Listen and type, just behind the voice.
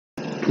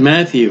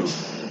Matthew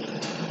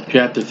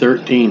chapter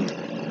 13.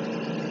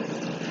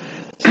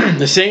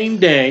 The same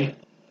day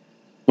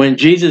when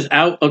Jesus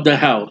out of the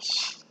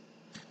house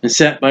and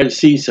sat by the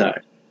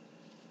seaside.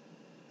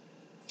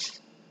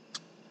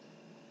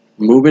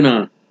 Moving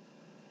on.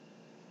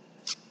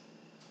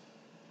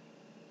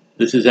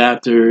 This is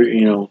after,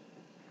 your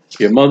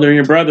mother and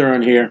your brother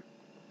aren't here.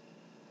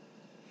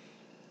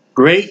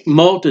 Great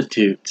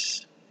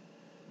multitudes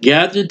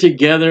gathered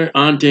together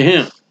unto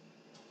him.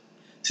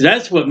 So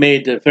that's what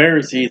made the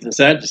Pharisees and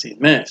Sadducees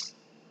mad.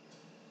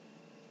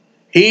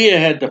 He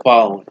had to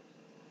follow him.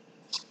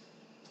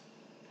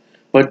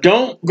 But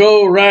don't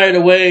go right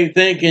away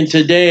thinking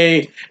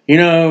today,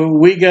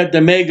 we got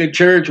the mega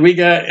church, we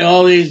got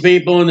all these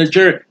people in the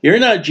church. You're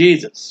not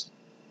Jesus.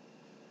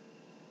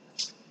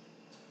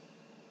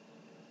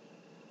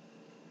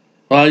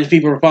 A lot of these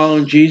people were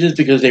following Jesus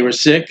because they were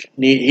sick,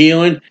 need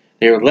healing.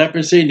 They were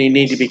leprosy, they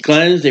needed to be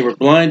cleansed. They were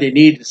blind, they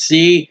needed to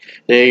see.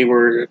 They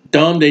were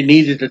dumb, they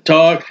needed to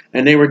talk.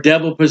 And they were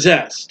devil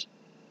possessed.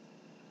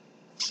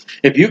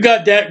 If you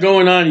got that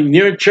going on in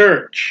your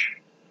church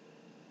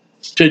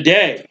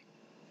today,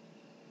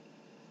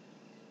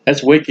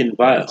 that's wicked and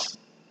vile.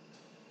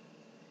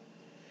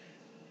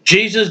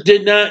 Jesus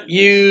did not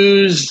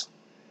use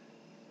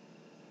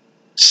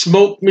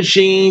smoke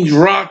machines,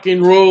 rock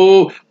and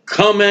roll,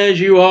 come as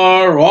you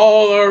are,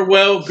 all are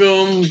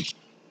welcome,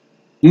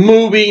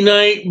 movie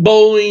night,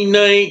 bowling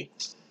night.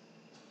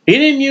 He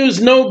didn't use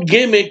no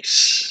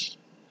gimmicks.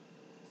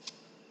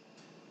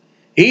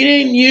 He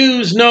didn't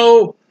use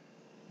no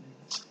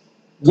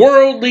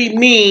worldly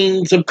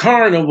means of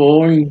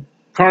carnival and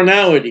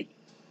carnality.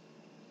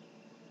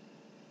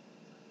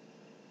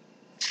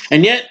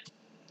 And yet,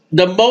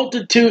 the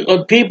multitude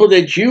of people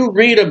that you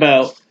read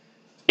about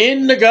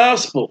in the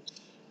Gospels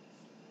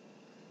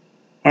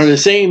are the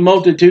same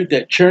multitude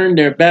that turned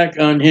their back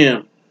on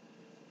him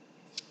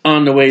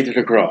on the way to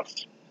the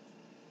cross.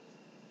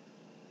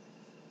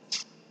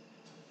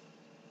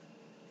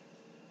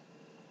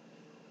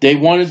 They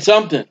wanted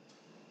something.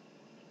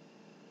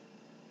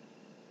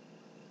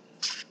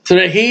 So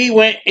that he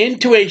went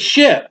into a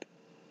ship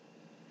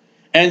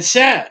and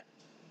sat.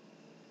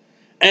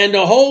 And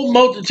the whole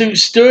multitude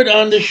stood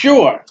on the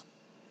shore.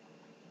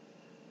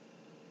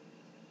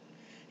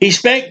 He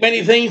spake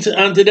many things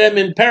unto them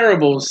in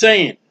parables,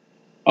 saying,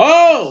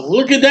 "Oh,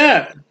 look at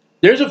that.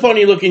 There's a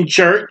funny looking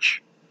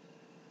church.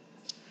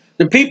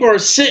 The people are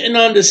sitting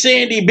on the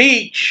sandy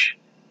beach.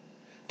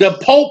 The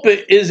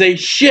pulpit is a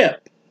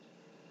ship.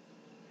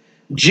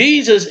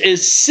 Jesus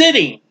is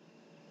sitting.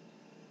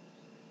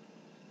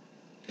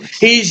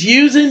 He's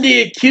using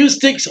the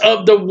acoustics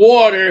of the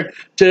water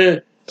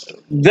to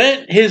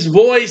vent his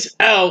voice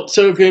out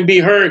so it can be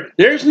heard.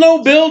 There's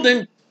no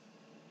building.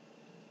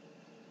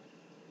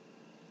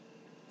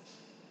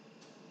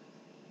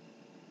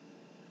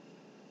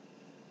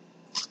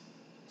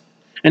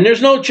 And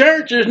there's no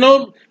church. There's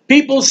no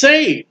people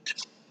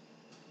saved.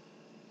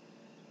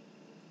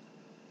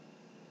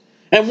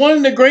 And one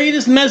of the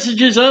greatest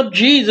messages of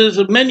Jesus,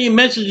 of many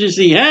messages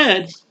he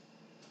had,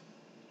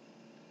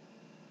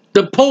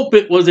 the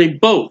pulpit was a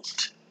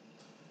boat.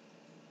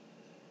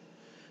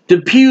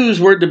 The pews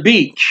were the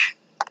beach.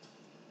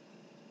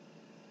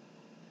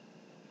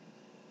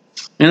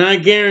 And I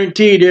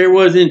guarantee there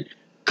wasn't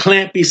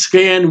clampy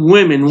scanned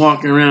women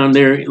walking around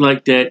there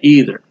like that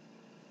either.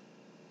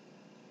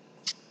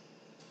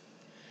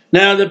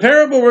 Now, the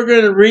parable we're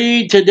going to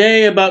read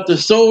today about the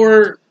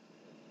sower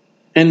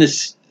and the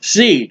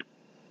seed,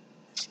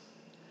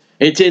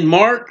 it's in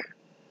Mark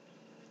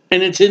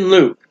and it's in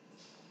Luke.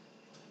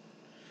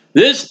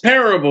 This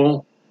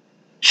parable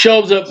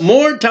shows up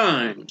more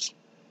times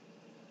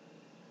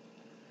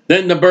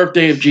than the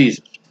birthday of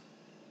Jesus.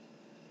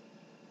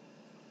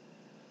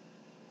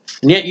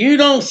 And yet you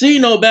don't see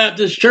no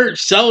Baptist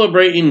church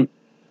celebrating.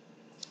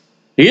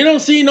 You don't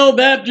see no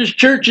Baptist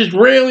churches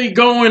really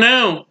going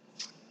out,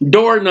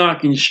 door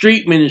knocking,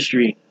 street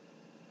ministry.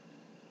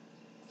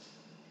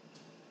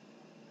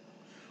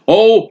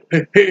 Oh,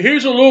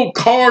 here's a little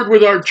card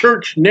with our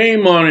church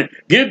name on it.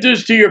 Give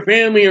this to your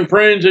family and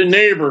friends and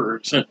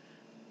neighbors.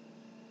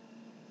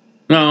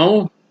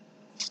 No.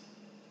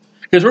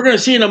 Because we're going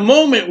to see in a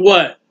moment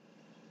what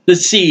the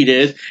seed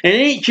is. And it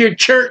ain't your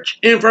church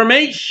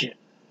information.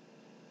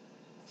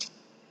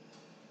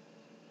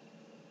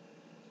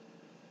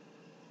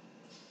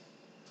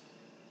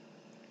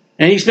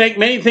 And he spake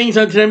many things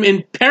unto them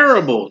in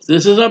parables.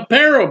 This is a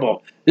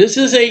parable. This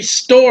is a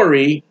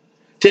story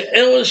to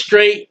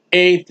illustrate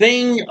a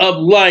thing of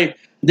life.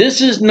 This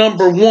is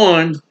number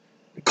 1,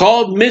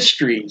 called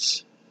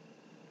mysteries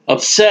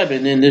of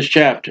 7 in this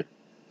chapter.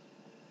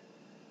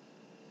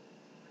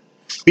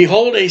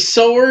 Behold, a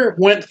sower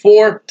went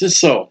forth to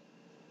sow.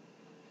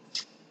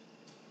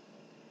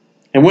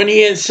 And when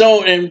he had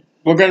sown, and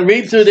we're going to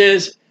read through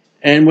this,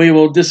 and we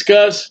will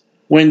discuss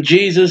when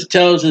Jesus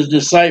tells his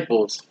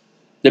disciples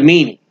the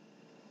meaning.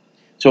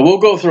 So we'll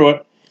go through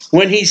it.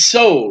 When he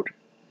sowed,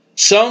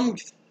 some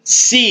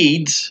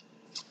seeds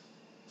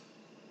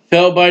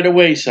fell by the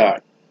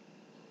wayside.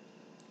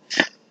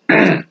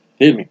 Excuse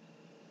me.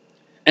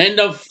 And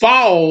the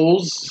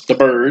fowls, the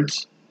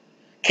birds,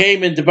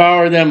 came and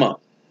devoured them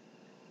up.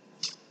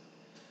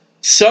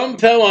 Some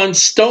fell on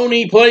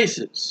stony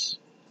places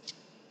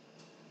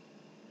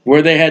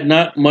where they had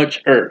not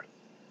much earth.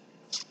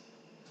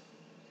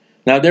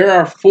 Now there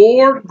are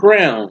 4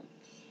 grounds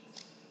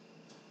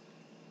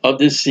of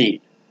this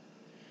seed.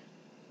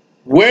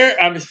 Where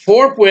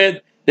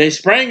forthwith they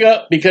sprang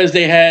up because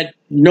they had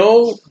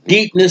no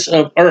deepness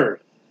of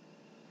earth.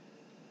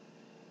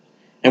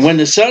 And when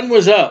the sun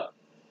was up,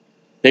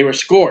 they were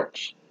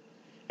scorched.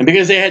 And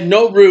because they had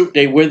no root,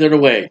 they withered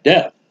away.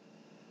 Death.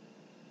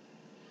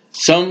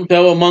 Some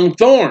fell among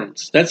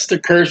thorns. That's the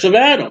curse of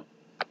Adam.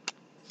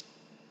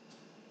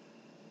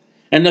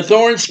 And the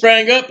thorns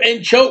sprang up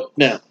and choked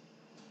them.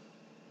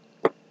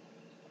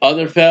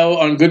 Other fell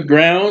on good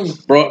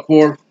ground, brought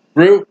forth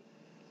fruit,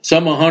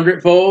 some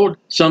 100-fold,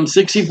 some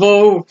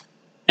 60-fold,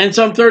 and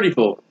some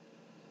 30-fold.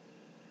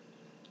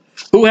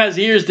 Who has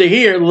ears to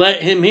hear,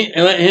 let him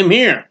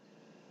hear.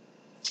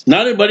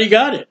 Not everybody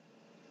got it.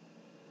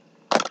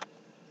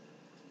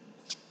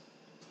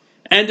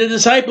 And the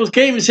disciples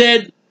came and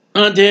said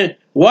unto him,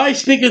 why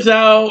speakest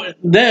thou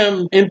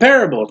them in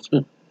parables?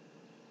 You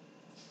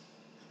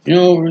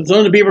know, some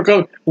of the people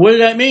come, what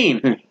did that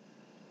mean?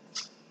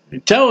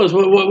 Tell us,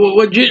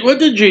 what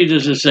did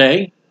Jesus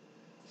say?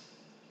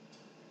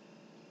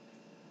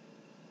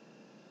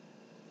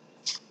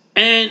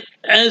 And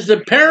as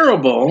the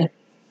parable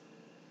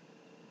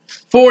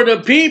for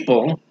the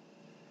people,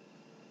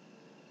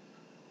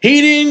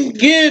 he didn't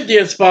give the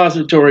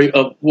expository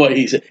of what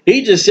he said.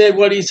 He just said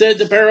what he said,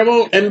 the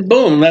parable, and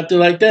boom, left it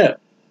like that.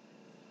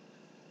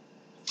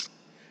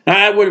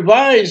 I would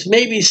advise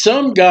maybe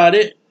some got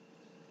it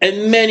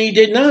and many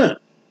did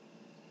not.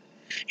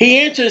 He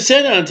answered and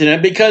said unto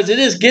them, because it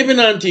is given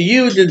unto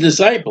you, the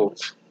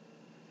disciples,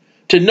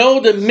 to know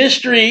the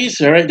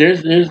mysteries. All right,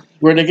 there's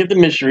where they get the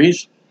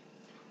mysteries.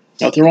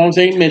 Nothing wrong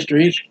saying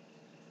mysteries.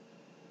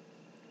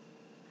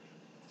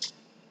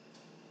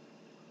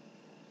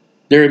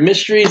 There are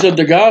mysteries of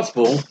the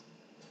gospel,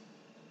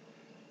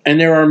 and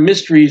there are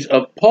mysteries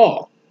of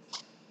Paul.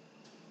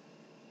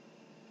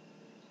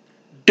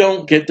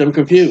 Don't get them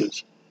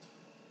confused.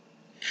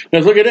 Now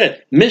look at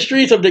that.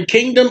 Mysteries of the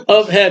kingdom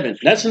of heaven.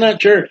 That's not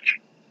church.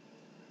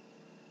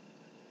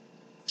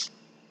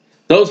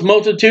 Those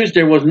multitudes,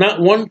 there was not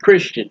one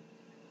Christian.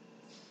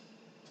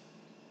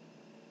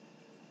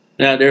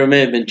 Now there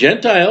may have been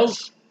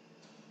Gentiles.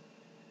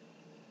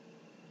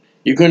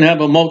 You couldn't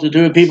have a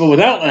multitude of people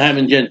without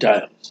having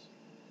Gentiles.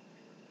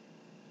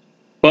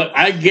 But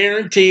I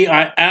guarantee,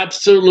 I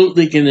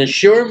absolutely can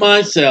assure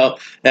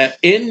myself that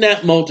in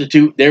that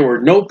multitude, there were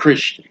no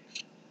Christians.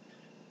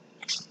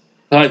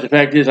 Besides, the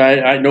fact is,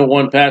 I know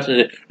one pastor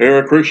that there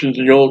are Christians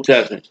in the Old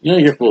Testament. You know,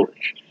 you're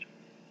foolish.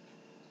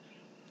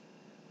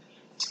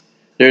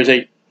 There's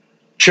a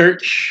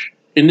church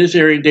in this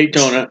area in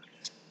Daytona,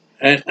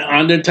 and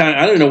on their time,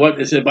 I don't know what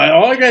this is, but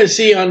all I got to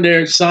see on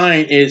their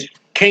sign is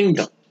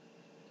kingdom.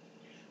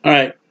 All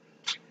right.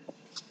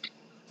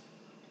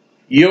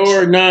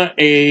 You're not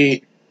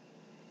a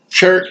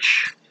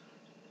church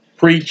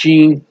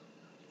preaching,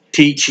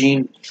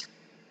 teaching.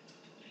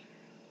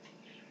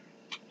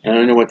 I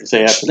don't know what to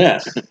say after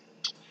that.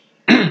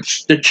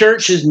 The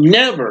church is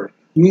never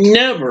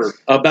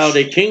about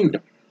a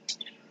kingdom.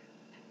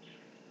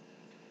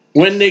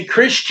 When the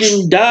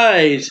Christian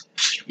dies,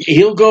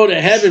 he'll go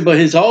to heaven, but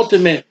his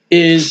ultimate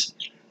is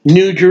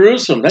New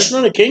Jerusalem. That's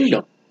not a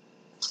kingdom.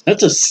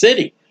 That's a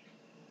city.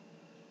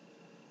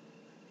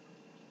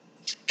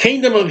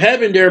 Kingdom of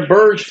heaven, there are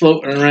birds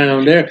floating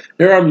around.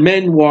 There are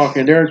men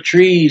walking. There are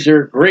trees.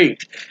 There are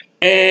grapes.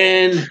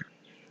 And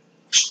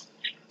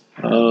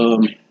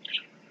I'm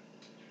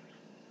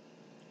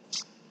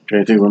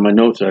trying to think where my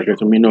notes are. I got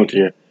so many notes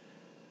here.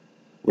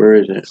 Where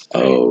is it?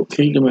 Oh,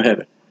 kingdom of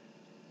heaven.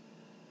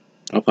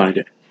 I'll find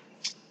it.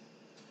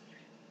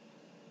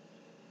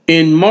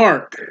 In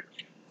Mark,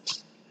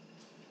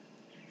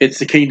 it's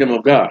the kingdom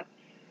of God.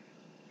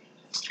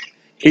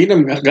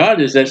 Kingdom of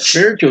God is that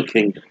spiritual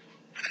kingdom.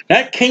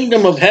 That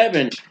kingdom of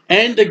heaven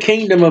and the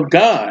kingdom of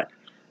God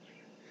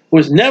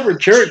was never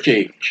church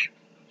age.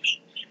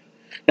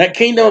 That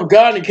kingdom of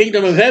God and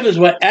kingdom of heaven is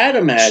what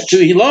Adam had too.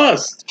 He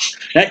lost.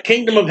 That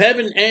kingdom of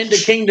heaven and the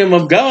kingdom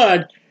of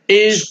God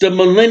is the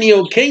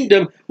millennial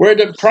kingdom, where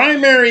the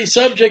primary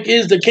subject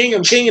is the King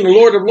of Kings and the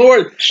Lord of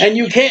Lords. And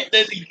you can't,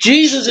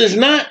 Jesus is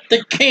not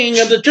the king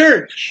of the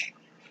church.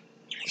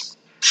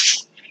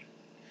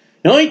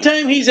 The only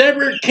time he's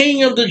ever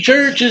king of the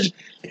church is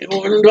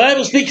when the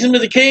Bible speaks him to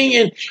the king,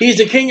 and he's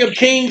the King of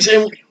Kings,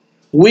 and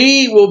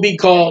we will be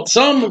called,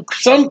 some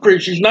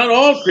Christians, not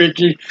all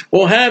Christians,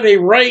 will have a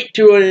right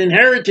to an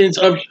inheritance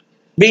of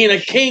being a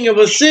king of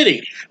a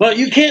city. Well,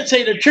 you can't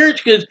say the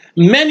church, because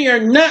many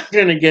are not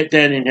going to get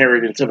that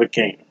inheritance of a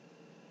king.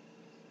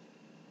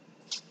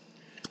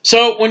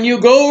 So when you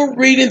go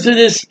read into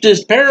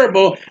this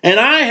parable, and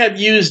I have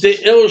used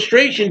the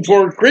illustration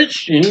for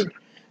Christians,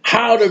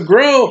 how to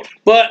grow,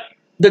 but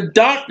the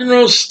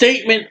doctrinal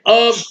statement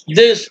of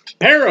this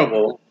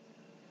parable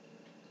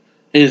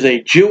is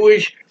a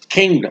Jewish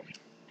kingdom.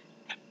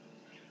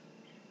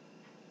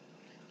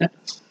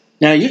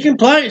 Now, you can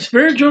apply it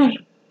spiritual.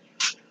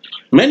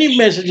 Many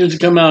messages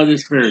come out of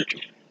this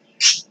spiritual.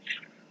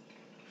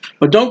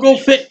 But don't go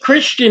fit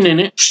Christian in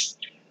it.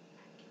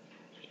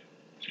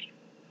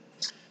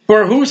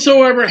 For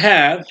whosoever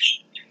hath,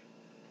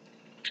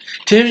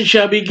 to him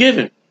shall be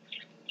given.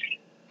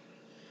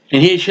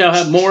 And he shall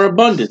have more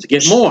abundance,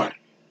 get more.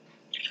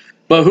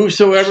 But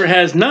whosoever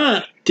has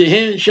not, to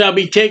him shall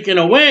be taken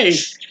away,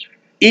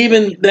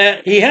 even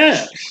that he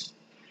has.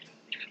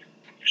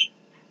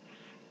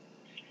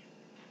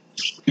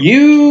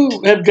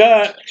 You have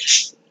got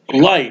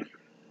life,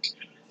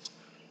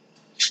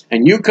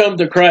 and you come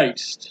to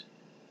Christ.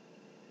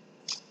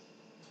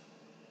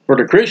 For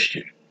the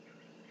Christian,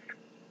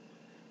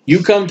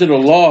 you come to the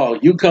law,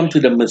 you come to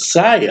the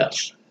Messiah.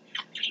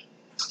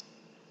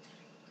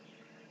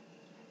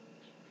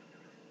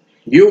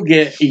 You'll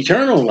get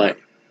eternal life.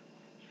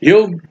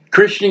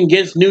 Christian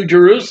gets New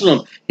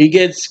Jerusalem. He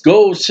gets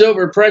gold,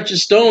 silver,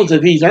 precious stones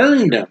if he's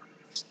earned them.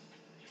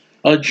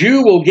 A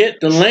Jew will get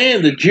the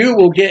land. The Jew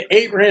will get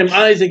Abraham,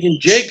 Isaac, and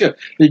Jacob.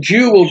 The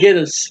Jew will get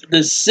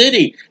the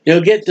city.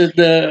 They'll get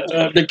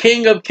the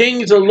King of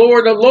Kings, the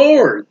Lord of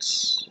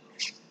Lords.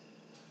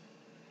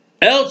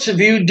 Else if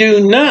you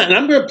do not, and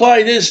I'm going to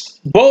apply this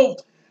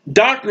both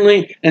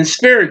doctrinally and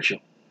spiritual.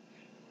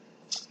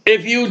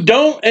 If you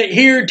don't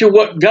adhere to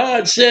what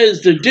God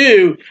says to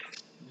do,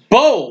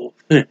 both,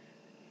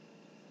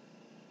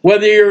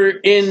 whether you're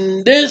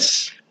in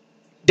this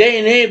day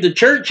and age of the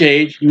church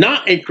age,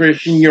 not a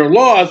Christian, you're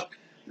lost,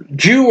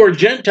 Jew or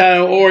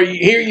Gentile, or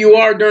here you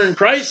are during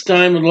Christ's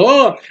time of the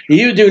law,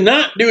 you do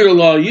not do the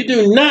law, you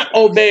do not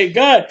obey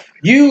God,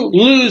 you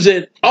lose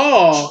it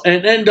all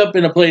and end up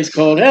in a place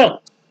called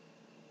hell.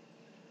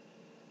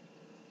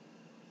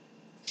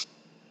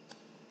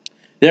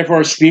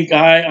 Therefore speak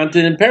I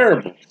unto them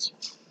parables,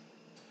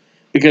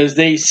 because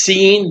they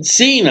seen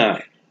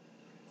I.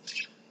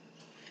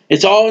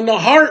 It's all in the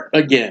heart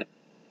again.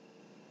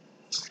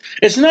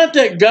 It's not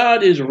that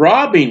God is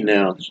robbing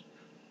them.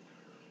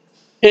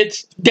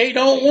 It's they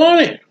don't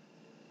want it.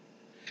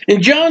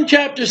 In John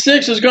chapter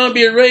 6 is going to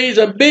be raised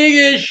a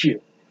big issue.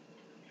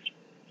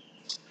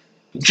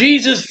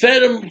 Jesus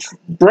fed them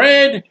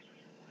bread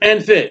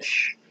and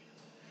fish.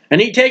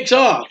 And he takes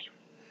off.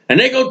 And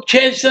they go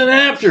chasing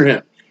after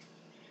him.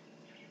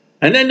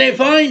 And then they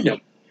find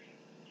him.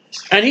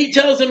 And he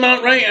tells them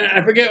outright, and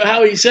I forget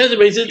how he says it,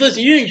 but he says,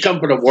 listen, you didn't come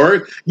for the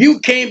word. You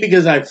came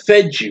because I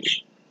fed you.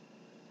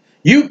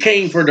 You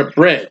came for the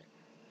bread.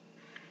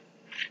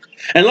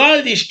 And a lot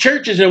of these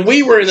churches, and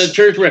we were in a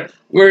church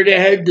where they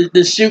had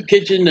the soup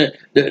kitchen,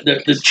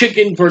 the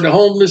chicken for the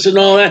homeless and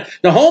all that.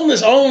 The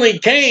homeless only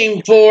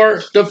came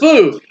for the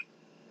food.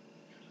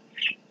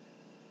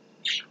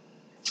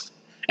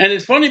 And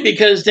it's funny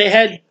because they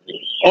had,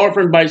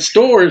 offered by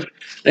stores,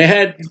 they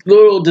had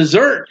little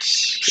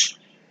desserts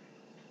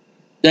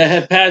that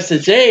had passed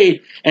its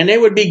age, and they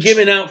would be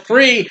given out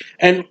free.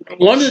 And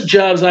one of the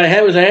jobs I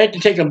had was I had to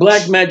take a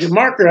black magic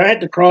marker. I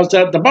had to cross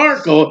out the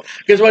barcode,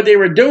 because what they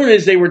were doing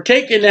is they were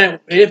taking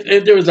that,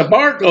 if there was a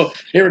barcode,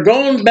 they were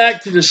going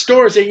back to the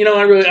store saying, you know,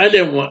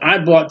 I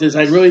bought this,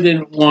 I really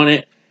didn't want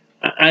it.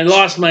 I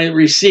lost my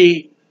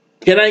receipt.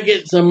 Can I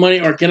get some money,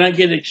 or can I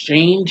get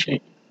exchange?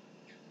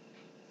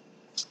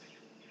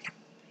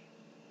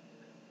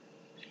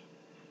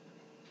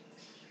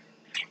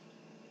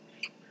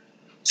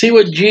 See,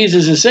 what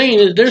Jesus is saying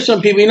is there's some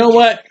people, you know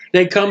what?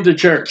 They come to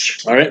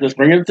church. All right, let's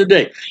bring it up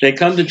today. They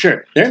come to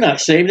church. They're not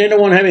saved. They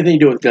don't want to have anything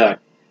to do with God.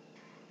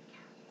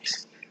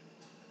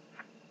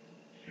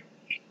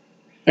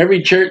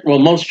 Every church, well,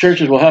 most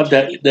churches will have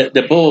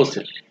the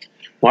bulletin.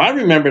 Well, I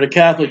remember the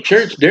Catholic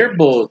Church, their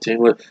bulletin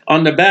was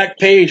on the back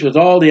page with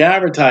all the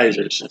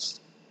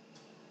advertisers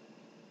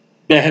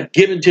that have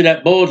given to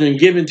that bulletin,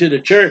 given to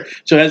the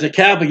church. So as a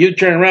Catholic, you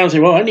turn around and say,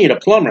 well, I need a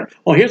plumber.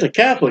 Oh, here's a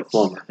Catholic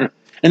plumber.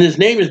 And his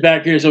name is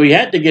back here, so he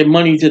had to give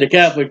money to the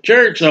Catholic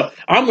Church, so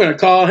I'm going to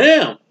call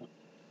him.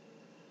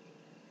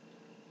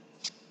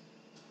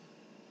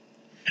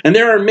 And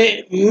there are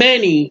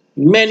many,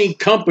 many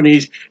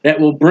companies that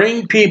will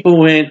bring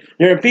people in.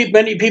 There are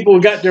many people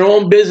who got their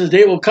own business.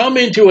 They will come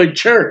into a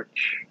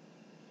church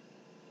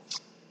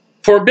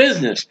for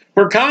business,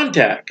 for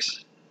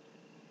contacts.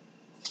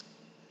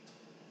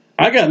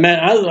 I got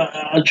mad.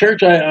 A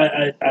church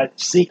I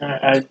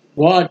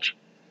watch.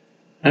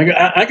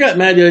 I got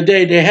mad the other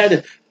day. They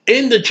had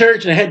in the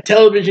church, and they had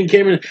television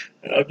cameras.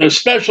 The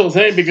special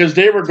thing, because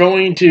they were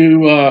going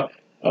to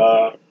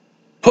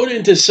put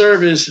into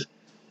service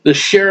the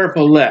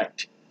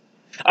sheriff-elect.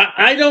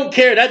 I don't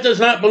care. That does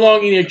not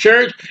belong in your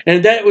church. And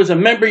if that was a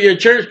member of your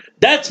church,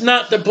 that's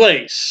not the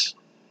place.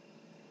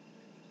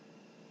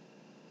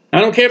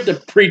 I don't care if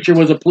the preacher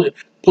was a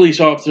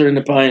police officer in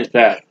the Pines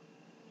Path.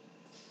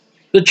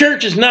 The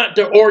church is not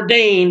to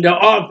ordain the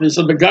office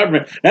of the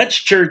government. That's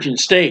church and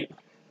state.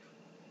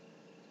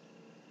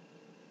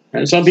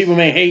 And some people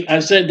may hate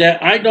I said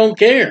that. I don't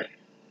care.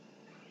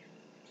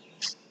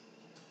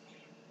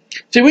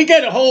 See, we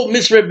got a whole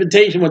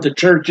misrepresentation what the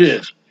church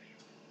is.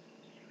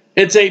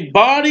 It's a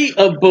body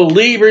of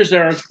believers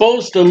that are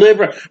supposed to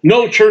live.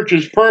 No church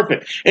is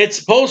perfect. It's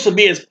supposed to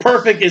be as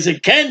perfect as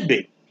it can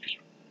be.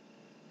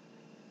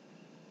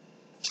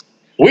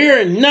 We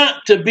are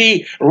not to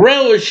be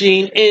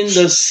relishing in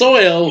the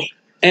soil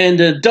and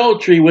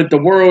adultery with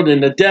the world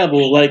and the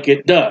devil like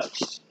it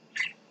does.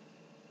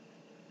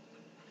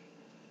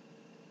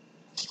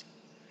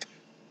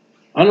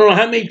 I don't know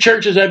how many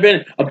churches I've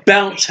been in. A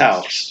bounce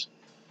house.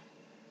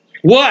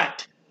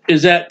 What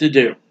is that to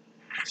do?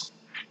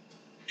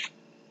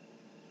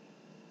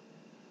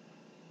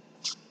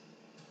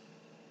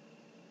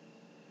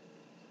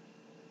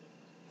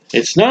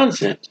 It's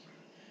nonsense.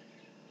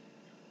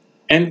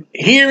 And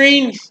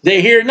hearing,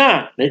 they hear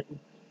not. They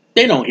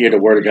don't hear the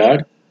word of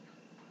God.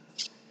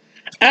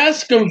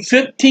 Ask them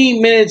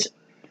 15 minutes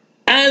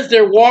as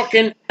they're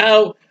walking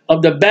out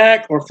of the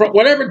back or front,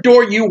 whatever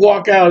door you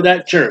walk out of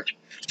that church.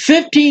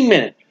 15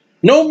 minutes.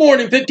 No more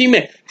than 15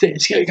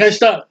 minutes. Can I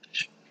stop?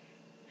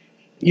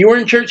 You were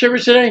in church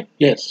service today?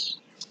 Yes.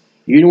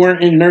 You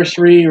weren't in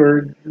nursery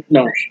or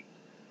no.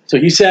 So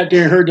you sat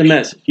there and heard the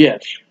message?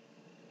 Yes.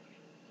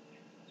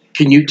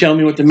 Can you tell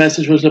me what the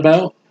message was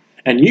about?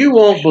 And you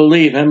won't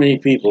believe how many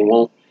people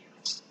won't.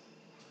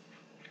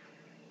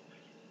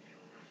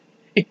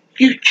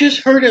 You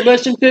just heard it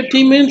less than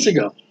 15 minutes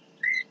ago.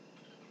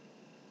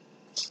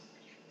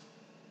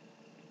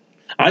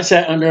 I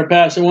sat under a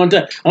pastor one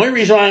time. The only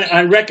reason why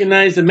I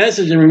recognized the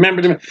message and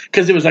remembered it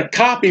because it was a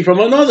copy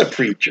from another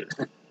preacher.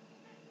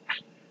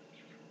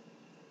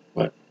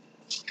 What?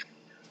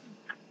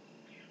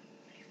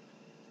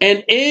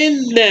 And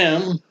in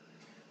them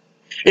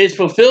is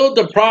fulfilled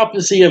the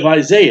prophecy of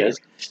Isaiah.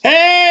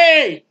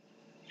 Hey!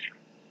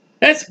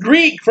 That's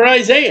Greek for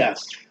Isaiah.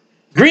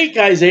 Greek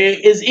Isaiah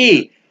is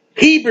E.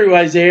 Hebrew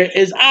Isaiah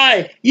is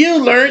I.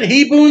 You learned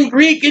Hebrew and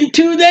Greek in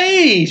 2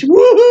 days.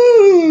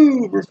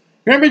 Woohoo!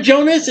 Remember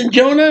Jonas and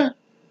Jonah?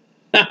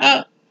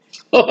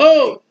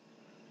 Oh,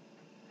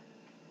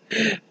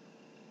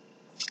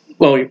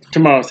 well,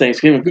 tomorrow's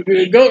Thanksgiving.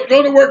 Go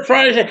to work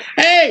Friday.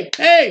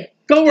 Hey,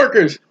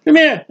 co-workers, come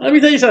here. Let me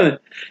tell you something.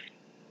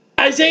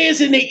 Isaiah's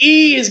in the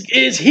E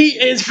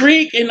is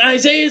Greek, and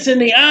Isaiah's in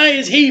the I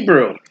is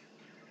Hebrew.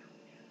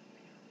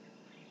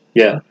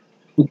 Yeah.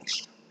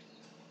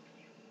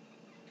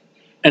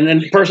 And then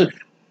the person,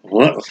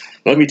 well,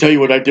 let me tell you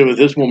what I did with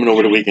this woman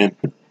over the weekend.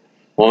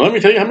 Well, let me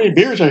tell you how many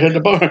beers I had at the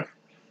bar.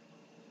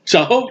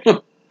 So,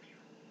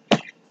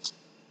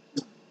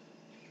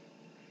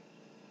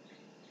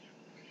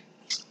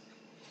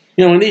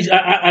 when these,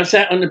 I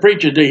sat on the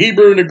preacher, the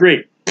Hebrew and the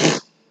Greek.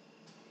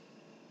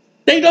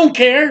 They don't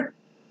care.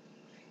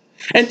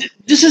 And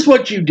this is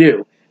what you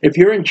do. If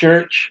you're in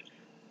church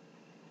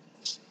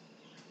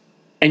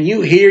and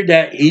you hear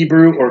that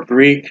Hebrew or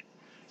Greek,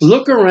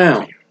 look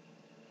around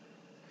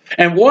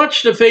and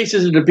watch the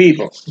faces of the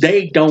people.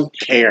 They don't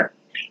care.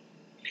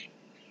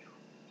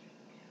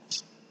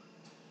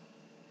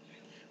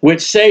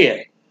 Which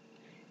saith,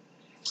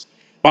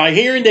 by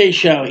hearing they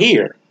shall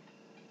hear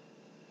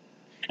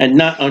and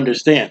not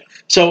understand.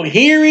 So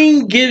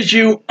hearing gives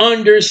you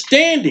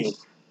understanding.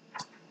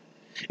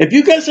 If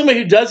you got somebody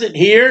who doesn't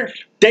hear,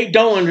 they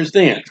don't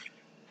understand.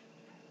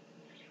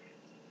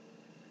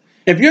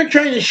 If you're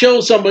trying to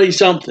show somebody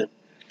something,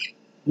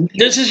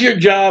 this is your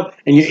job,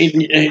 and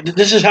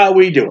this is how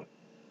we do it.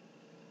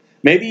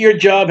 Maybe your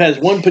job has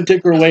one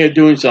particular way of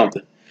doing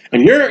something,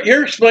 and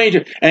you're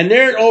explaining to, and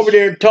they're over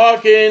there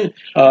talking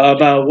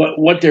about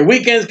what their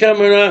weekend's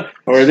coming up,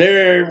 or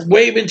they're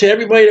waving to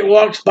everybody that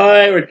walks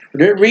by, or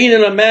they're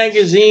reading a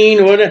magazine,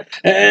 or whatever.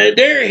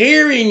 They're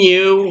hearing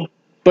you,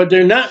 but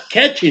they're not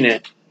catching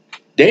it.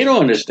 They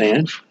don't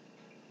understand.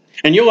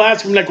 And you'll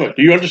ask them, like, what?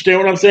 Do you understand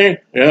what I'm saying?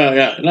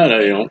 Yeah. No,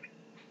 you don't.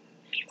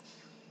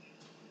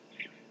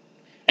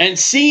 And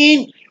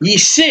seeing ye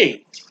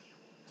see,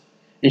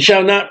 and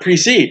shall not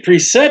perceive.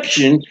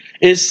 Perception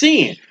is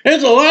seeing.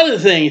 There's a lot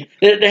of things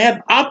that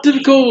have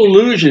optical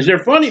illusions. They're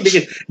funny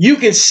because you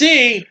can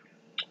see,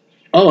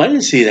 oh, I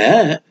didn't see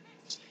that.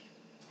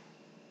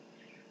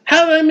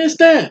 How did I miss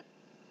that?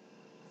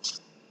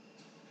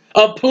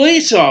 A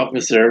police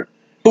officer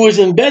who is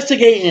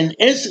investigating an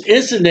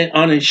incident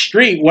on a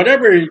street,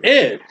 whatever it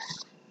is,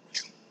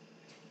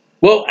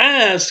 will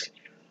ask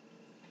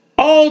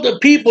all the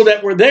people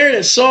that were there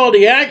that saw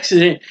the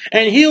accident,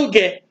 and he'll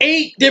get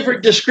 8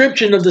 different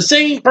descriptions of the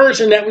same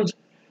person that was.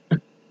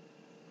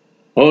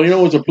 Oh, it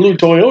was a blue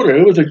Toyota.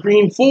 It was a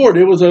green Ford.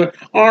 It was an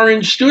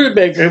orange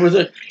Studebaker. It was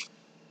a.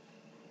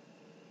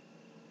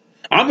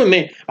 I'm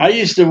amazed. I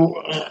used to,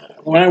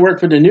 when I worked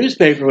for the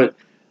newspaper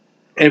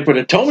and for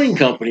the towing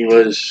company,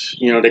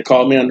 they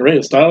called me on the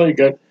radio. Style, you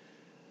got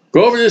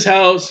go over this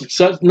house,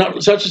 such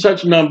and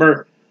such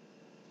number.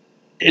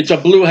 It's a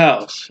blue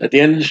house at the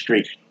end of the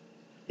street.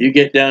 You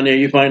get down there,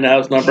 you find the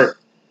house number.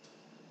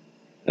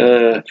 I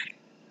don't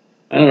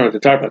know what to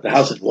talk about. The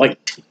house is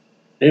white.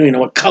 They don't even know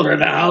what color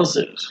the house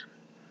is.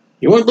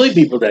 You wouldn't believe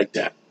people like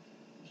that.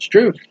 It's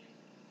true.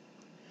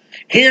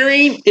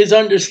 Hearing is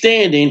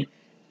understanding,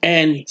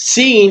 and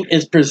seeing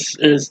is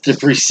to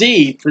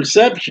perceive,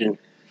 perception.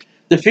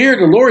 The fear of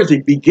the Lord is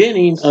the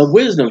beginning of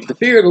wisdom. The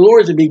fear of the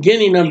Lord is the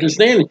beginning of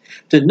understanding.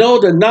 To know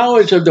the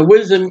knowledge of the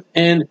wisdom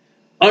and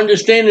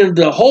understanding of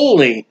the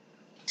holy,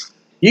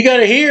 you got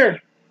to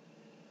hear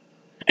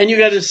and you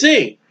got to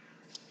see.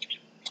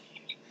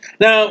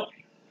 Now,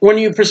 when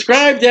you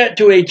prescribe that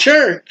to a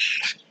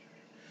church,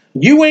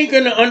 you ain't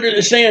going to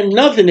understand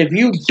nothing if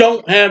you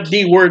don't have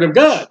the Word of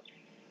God.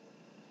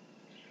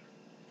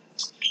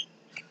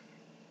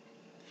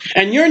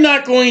 And you're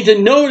not going to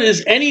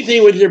notice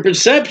anything with your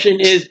perception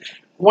is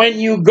when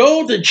you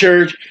go to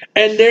church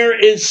and there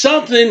is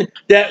something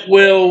that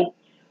will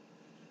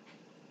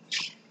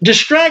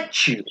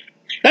distract you.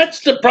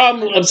 That's the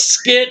problem of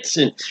skits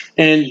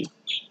and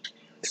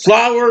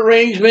flower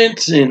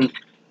arrangements. And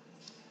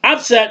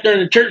I've sat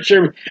during the church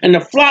service and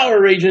the flower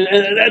arrangement,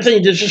 and that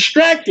thing just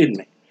distracted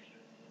me.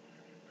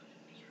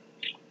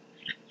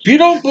 If you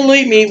don't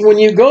believe me, when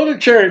you go to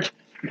church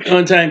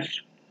one time,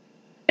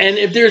 and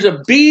if there's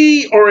a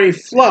bee or a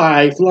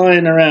fly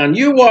flying around,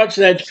 you watch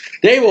that,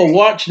 they will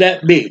watch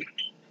that bee.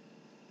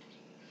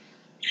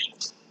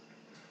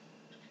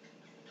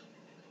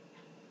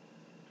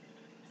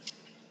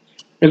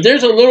 If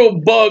there's a little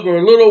bug or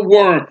a little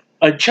worm,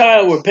 a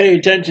child will pay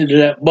attention to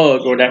that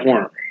bug or that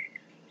worm.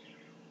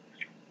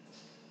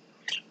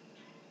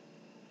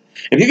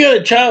 If you got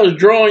a child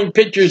drawing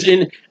pictures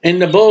in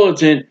the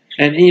bulletin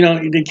and, you know,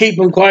 to keep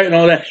him quiet and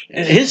all that,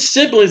 his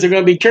siblings are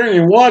going to be turning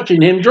and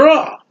watching him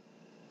draw.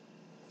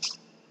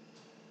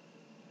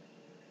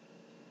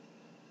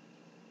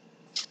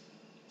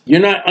 You're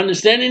not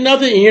understanding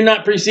nothing and you're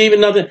not perceiving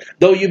nothing,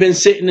 though you've been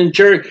sitting in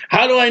church.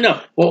 How do I know?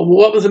 Well,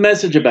 what was the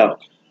message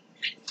about?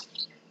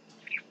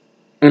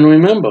 And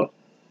remember,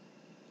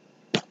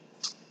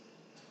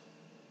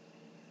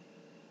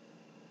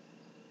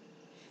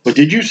 but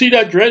did you see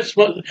that dress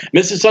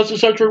Mrs. Such and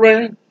Such was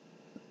wearing?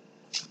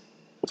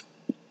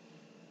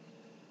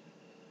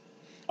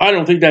 I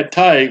don't think that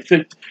tie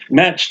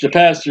matched the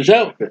pastor's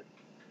outfit.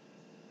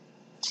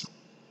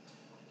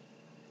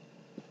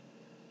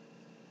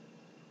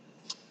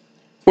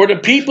 For the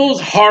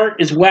people's heart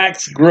is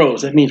wax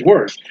grows. That means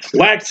worse.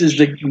 Wax is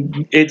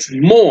it's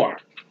more.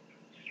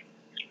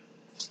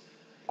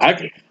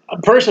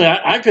 Personally,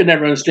 I could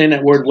never understand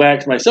that word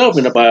wax myself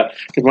in the Bible.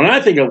 Because when I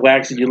think of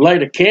wax, you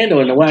light a candle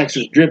and the wax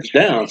just drips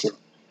down. So,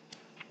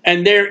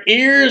 and their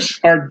ears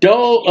are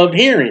dull of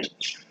hearing.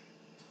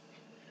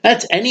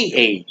 That's any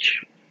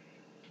age.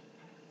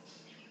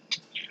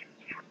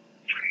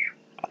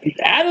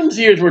 Adam's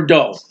ears were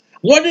dull.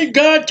 What did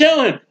God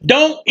tell him?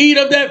 Don't eat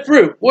of that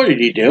fruit. What did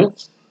he do?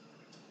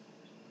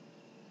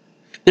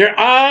 Their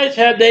eyes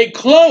had they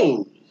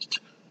closed.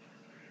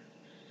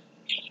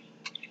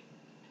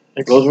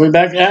 It goes way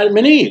back to Adam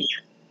and Eve.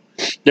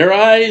 Their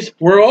eyes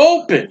were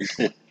open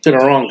to the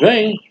wrong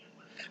thing.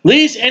 At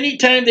least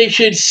anytime they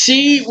should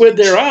see with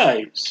their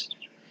eyes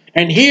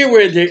and hear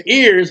with their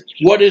ears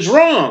what is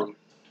wrong.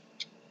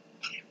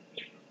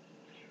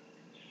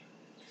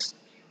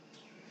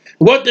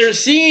 What they're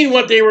seeing,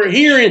 what they were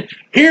hearing,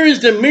 here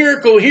is the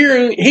miracle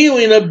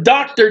healing of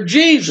Dr.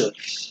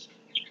 Jesus.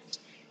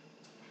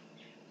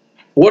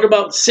 What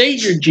about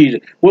Savior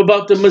Jesus? What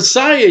about the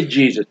Messiah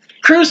Jesus?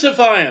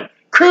 Crucify him.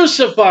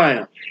 Crucify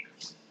him.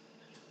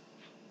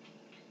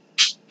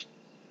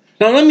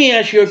 Now let me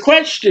ask you a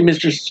question,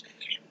 Mr.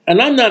 And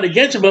I'm not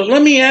against it, but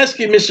let me ask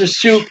you, Mr.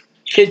 Soup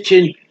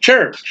Kitchen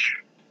Church.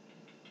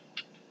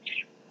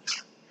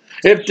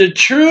 If the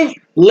truth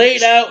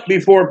laid out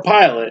before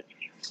Pilate,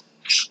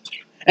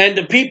 and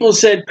the people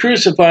said,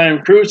 crucify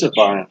him,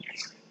 crucify him,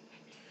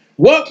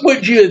 what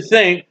would you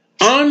think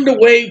on the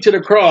way to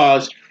the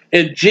cross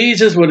if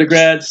Jesus would have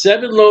grabbed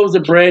 7 loaves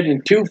of bread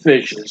and 2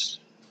 fishes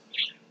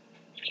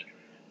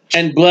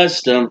and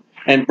blessed them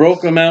and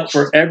broke them out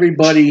for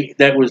everybody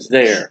that was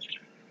there?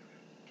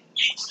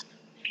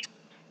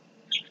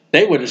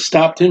 They would have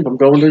stopped him from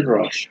going to the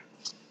cross.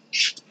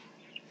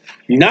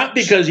 Not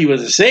because he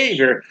was a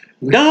savior.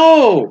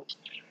 No.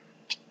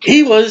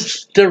 He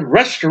was the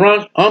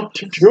restaurant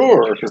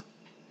entrepreneur.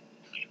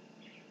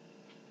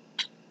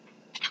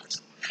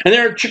 And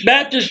there are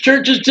Baptist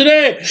churches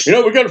today. You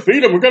know, we got to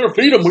feed them, we got to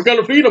feed them, we got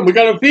to feed them, we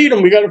got to feed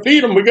them, we got to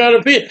feed them, we got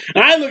to feed them.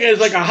 And I look at it as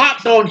like a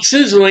hot dog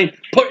sizzling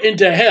put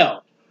into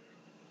hell.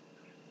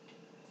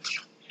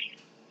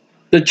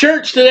 The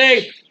church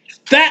today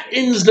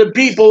fattens the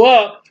people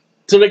up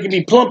so they can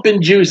be plump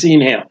and juicy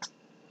in hell.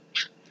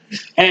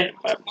 And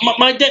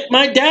my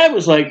dad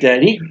was like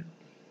that. He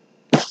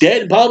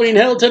dead probably in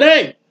hell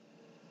today.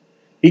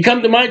 He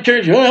come to my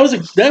church. Oh,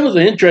 that was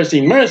an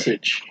interesting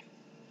message.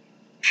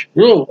 A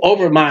little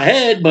over my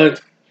head, but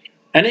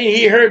and then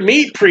he heard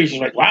me preach. He's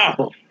like,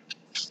 wow.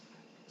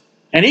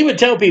 And he would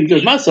tell people, he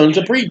goes, my son's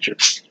a preacher.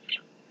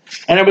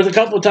 And there was a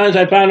couple of times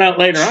I found out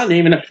later on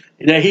even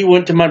that he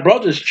went to my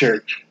brother's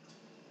church.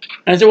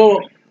 I said, well,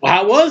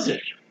 how was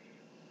it?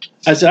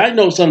 I said, I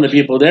know some of the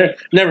people there.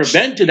 Never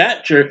been to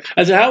that church.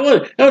 I said, how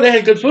was it? Oh, they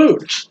had good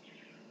food.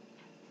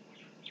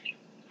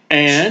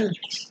 And,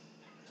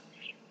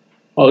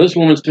 oh, this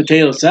woman's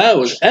potato salad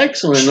was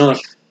excellent.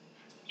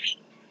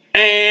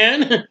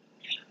 And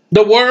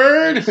the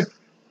word.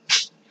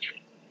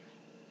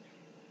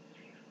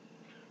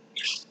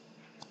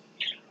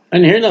 I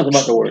didn't hear nothing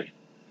about the word.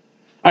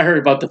 I heard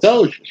about the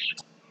fellowship.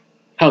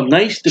 How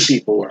nice the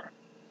people were.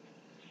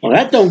 Well,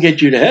 that don't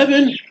get you to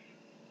heaven.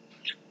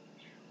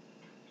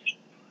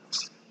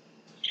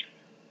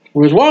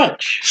 Where's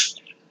watch?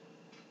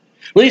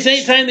 At least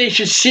anytime they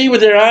should see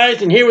with their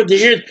eyes and hear with their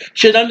ears,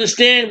 should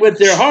understand with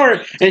their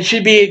heart, and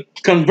should be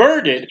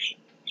converted.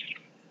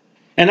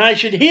 And I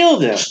should heal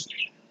them.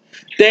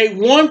 They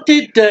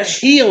wanted the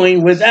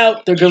healing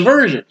without the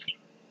conversion.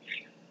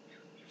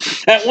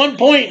 At one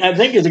point, I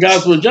think it's the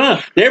Gospel of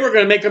John, they were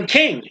going to make him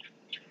king.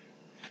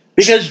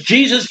 Because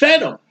Jesus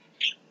fed them.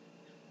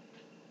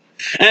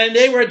 And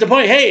they were at the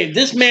point, hey, if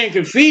this man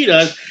can feed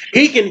us,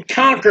 he can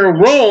conquer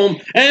Rome,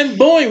 and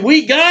boy,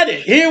 we got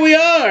it. Here we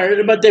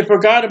are. But they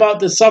forgot about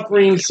the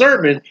suffering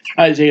servant,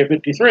 Isaiah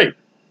 53.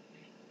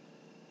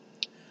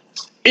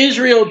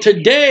 Israel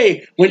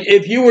today,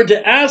 if you were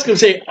to ask them,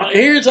 say,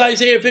 here's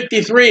Isaiah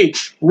 53,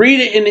 read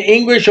it in the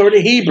English or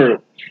the Hebrew.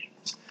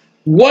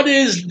 What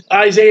is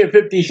Isaiah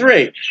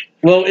 53?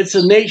 Well, it's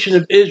the nation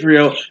of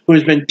Israel who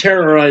has been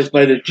terrorized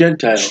by the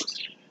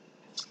Gentiles.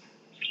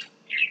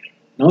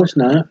 No, it's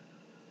not.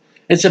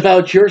 It's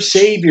about your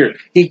Savior.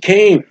 He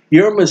came.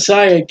 Your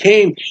Messiah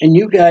came, and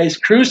you guys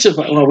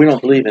crucified. Well, we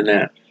don't believe in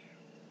that.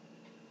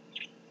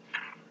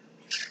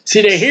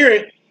 See, they hear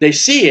it, they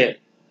see it,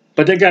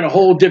 but they got a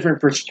whole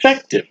different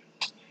perspective.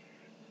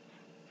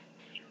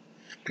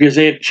 Because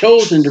they have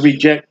chosen to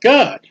reject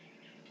God.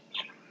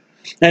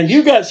 And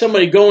you got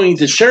somebody going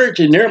to church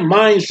and their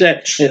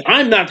mindset is,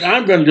 I'm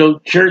going to go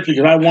to church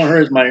because I want her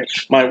as my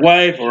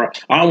wife, or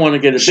I want to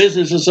get a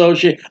business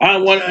associate. I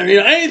want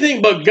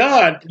anything but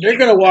God. They're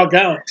going to walk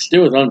out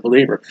still as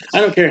unbeliever.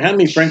 I don't care how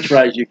many French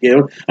fries you give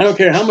them. I don't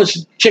care how much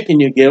chicken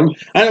you give them.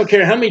 I don't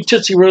care how many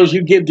Tootsie Rolls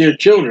you give their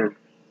children.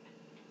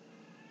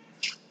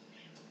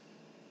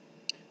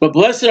 But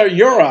blessed are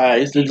your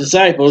eyes, the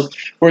disciples,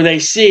 for they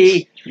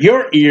see,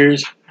 your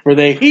ears, for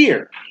they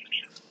hear.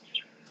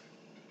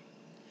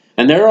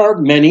 And there are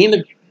many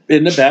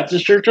in the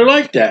Baptist church are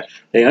like that.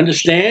 They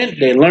understand,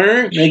 they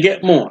learn, they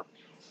get more.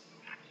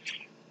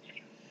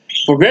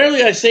 For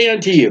verily I say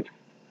unto you,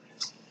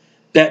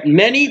 that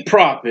many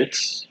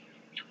prophets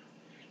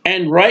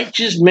and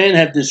righteous men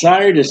have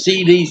desired to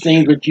see these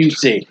things which you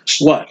see.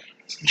 What?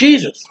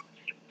 Jesus.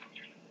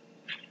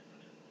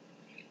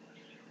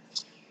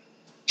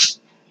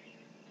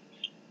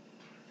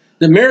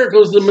 The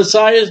miracles the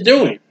Messiah is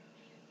doing.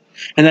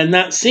 And have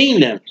not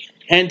seen them.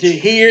 And to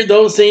hear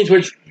those things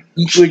which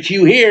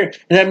you hear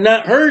and have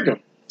not heard them.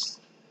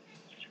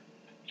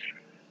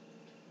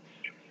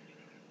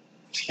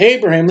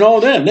 Abraham and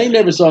all them, they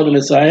never saw the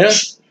Messiah.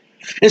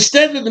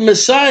 Instead of the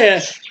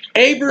Messiah,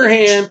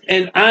 Abraham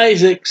and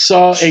Isaac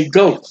saw a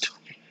goat.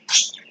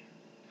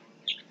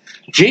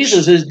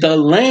 Jesus is the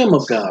Lamb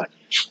of God.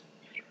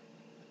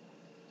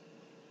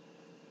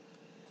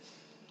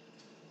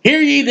 Hear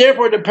ye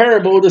therefore the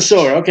parable of the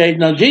sower. Okay,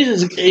 now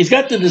Jesus, he's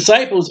got the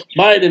disciples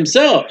by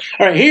themselves.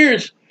 All right,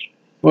 here's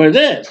what it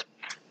is.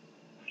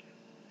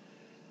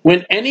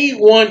 When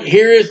anyone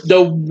heareth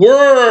the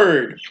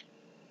word,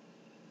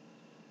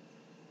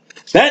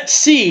 that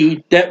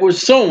seed that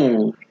was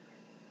sown,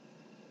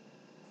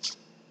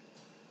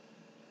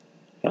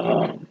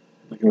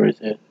 where is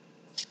it?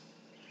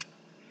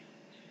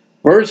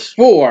 Verse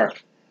 4,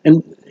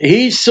 and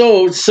he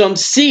sowed some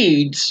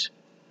seeds,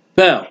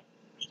 fell.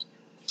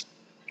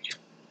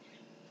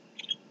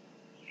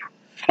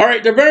 All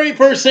right, the very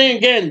first thing,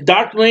 again,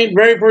 doctrinally,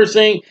 very first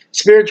thing,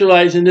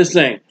 spiritualizing this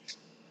thing.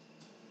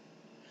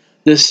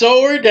 The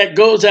sower that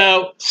goes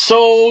out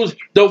sows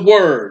the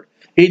word.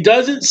 He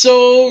doesn't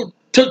sow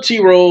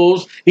Tootsie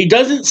Rolls. He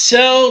doesn't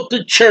sell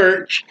the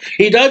church.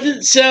 He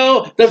doesn't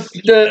sell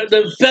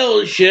the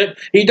fellowship.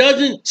 He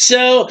doesn't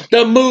sell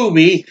the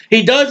movie.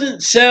 He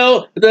doesn't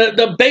sell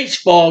the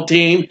baseball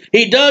team.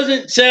 He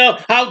doesn't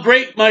sell how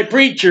great my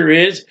preacher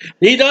is.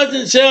 He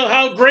doesn't sell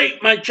how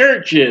great my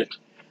church is.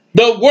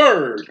 The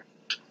word.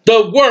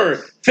 The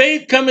word.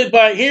 Faith cometh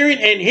by hearing,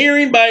 and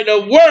hearing by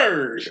the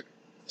word.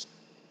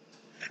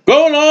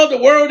 Go in all the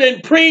world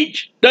and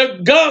preach the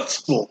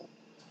gospel.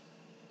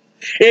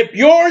 If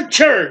your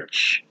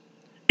church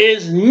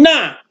is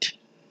not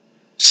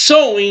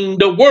sowing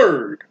the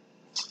word,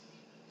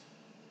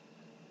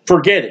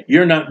 forget it.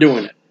 You're not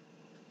doing it.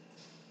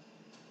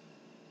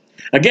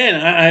 Again,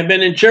 I've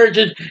been in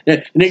churches,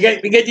 and you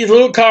get these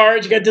little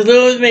cards, you got this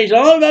little information,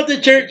 all about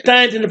the church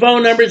times and the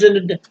phone numbers,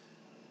 and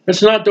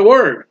that's not the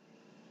word.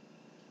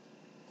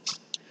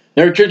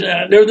 There was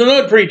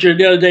another preacher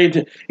the other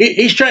day.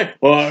 He's trying.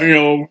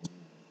 Well,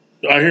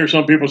 I hear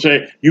some people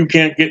say you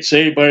can't get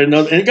saved by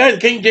another. And the guy, the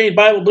King James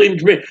Bible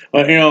believes to me.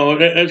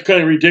 That's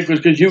kind of ridiculous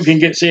because you can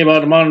get saved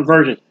out of modern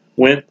version.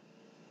 Wimp.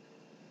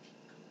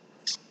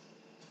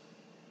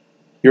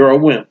 You're a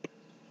wimp.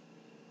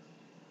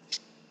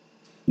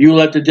 You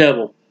let the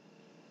devil.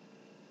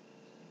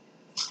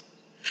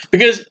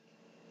 Because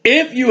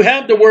if you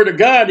have the Word of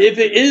God, if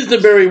it is the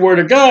very Word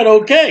of God,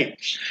 okay.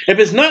 If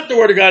it's not the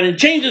Word of God and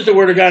changes the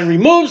Word of God and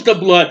removes the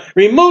blood,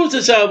 removes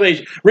the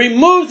salvation,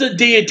 removes the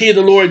deity of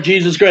the Lord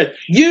Jesus Christ,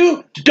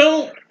 you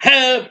don't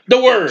have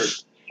the Word.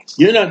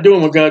 You're not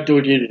doing what God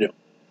told you to do.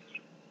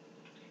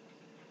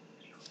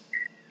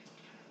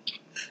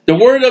 The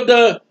word of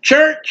the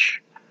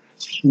church?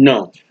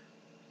 No.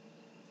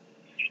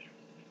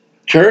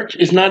 Church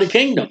is not a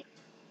kingdom.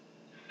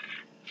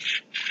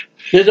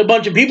 There's a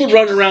bunch of people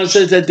running around that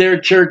says that their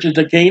church is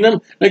the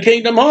kingdom. The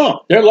kingdom,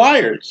 they're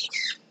liars.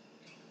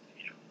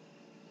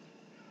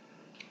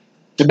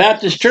 The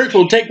Baptist church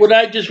will take what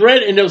I just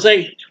read and they'll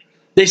say,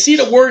 they see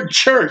the word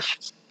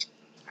church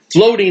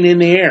floating in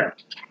the air.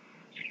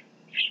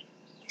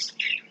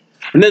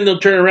 And then they'll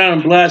turn around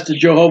and blast the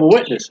Jehovah's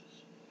Witnesses.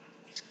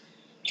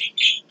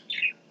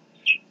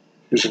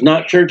 This is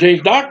not church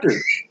age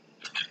doctrine.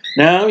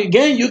 Now,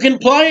 again, you can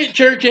apply it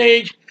church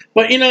age,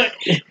 but you know,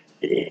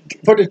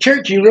 for the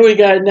church, you really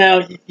got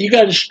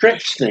to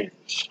stretch things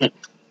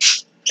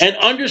and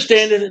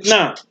understand it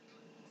now.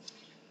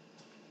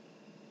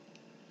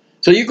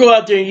 So you go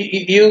out there,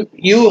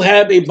 you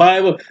have a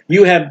Bible,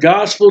 you have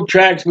gospel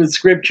tracts with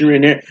scripture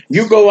in there.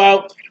 You go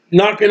out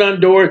knocking on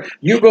doors,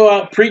 you go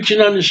out preaching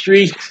on the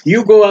streets,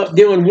 you go out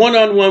doing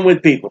one-on-one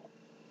with people.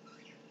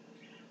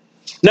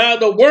 Now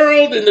the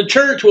world and the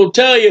church will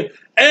tell you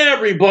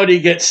everybody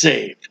gets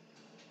saved.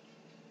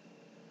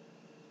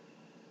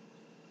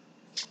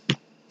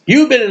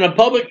 You've been in a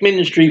public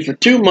ministry for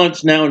 2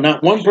 months now, and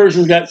not one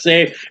person got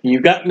saved, and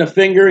you've gotten a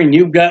finger, and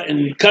you've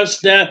gotten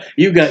cussed at,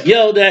 you got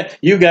yelled at,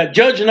 you got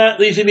judged not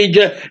least to be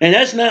judged, and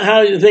that's not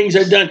how the things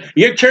are done.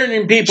 You're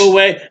turning people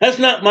away. That's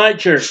not my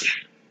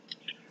church.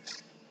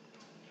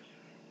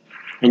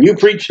 And you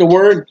preach the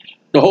word,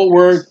 the whole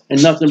word,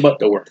 and nothing but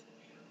the word.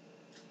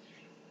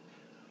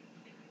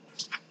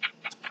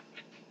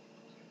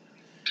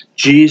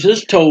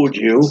 Jesus told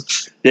you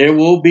there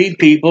will be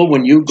people,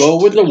 when you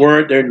go with the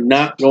word, they're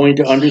not going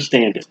to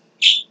understand it.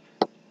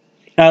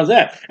 How's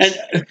that?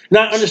 And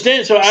not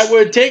understand, so I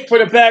would take for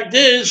the fact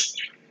is,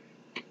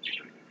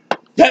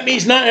 that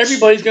means not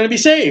everybody's going to be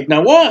saved.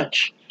 Now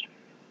watch.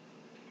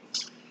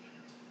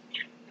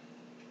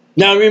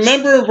 Now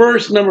remember in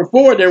verse number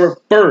 4, there were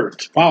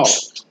birds,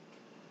 fowls.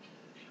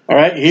 All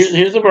right,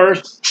 here's the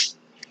verse.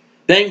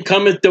 Then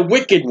cometh the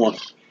wicked one.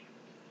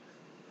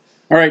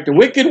 All right, the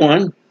wicked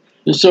one,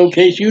 just so in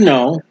case you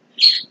know,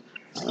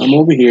 I'm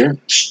over here.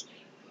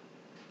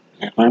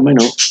 I find my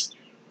notes.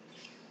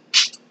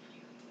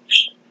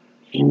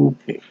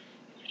 Okay,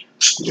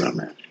 where I'm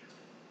at.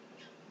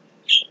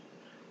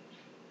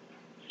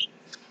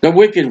 The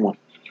wicked one.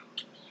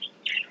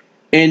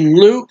 In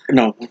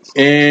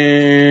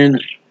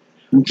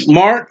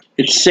Mark,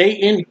 it's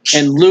Satan,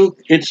 and Luke,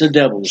 it's the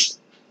devil.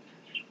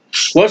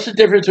 What's the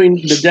difference between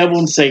the devil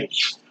and Satan?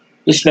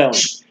 The spelling.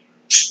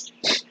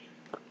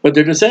 But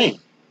they're the same.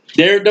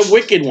 They're the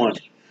wicked one.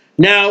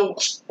 Now,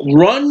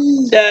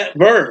 run that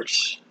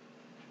verse.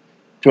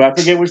 So I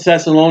forget which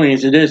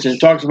Thessalonians it is, and it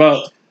talks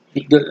about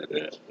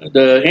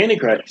the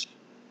Antichrist.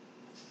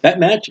 That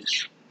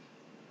matches.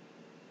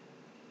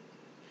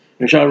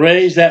 And shall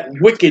raise that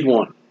wicked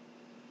one.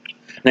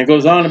 And it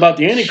goes on about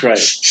the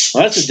Antichrist.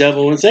 Well, that's the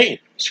devil and Satan.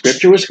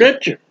 Scripture was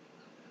scripture.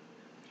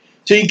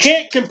 So you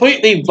can't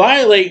completely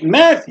violate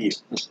Matthew.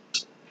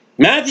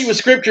 Matthew was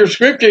scripture,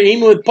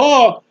 even with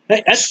Paul,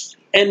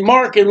 and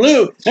Mark and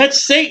Luke.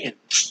 That's Satan.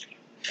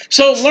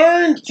 So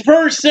learn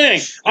first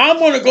thing. I'm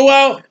going to go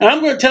out and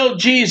I'm going to tell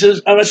Jesus,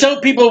 I'm going to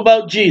tell people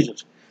about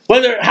Jesus.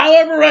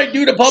 However I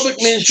do the public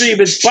ministry, if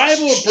it's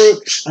Bible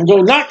approved, I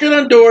go knocking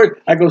on doors,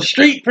 I go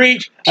street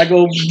preach, I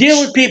go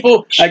deal with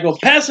people, I go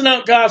passing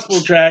out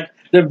gospel tract.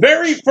 The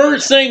very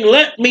first thing,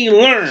 let me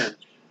learn,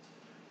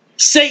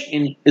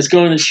 Satan is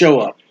going to show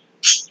up.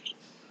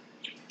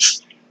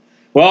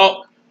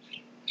 Well,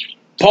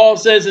 Paul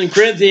says in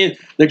Corinthians,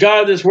 the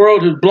God of this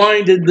world who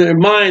blinded their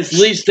minds,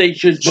 least they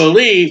should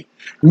believe.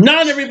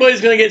 Not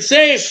everybody's going to get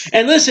saved.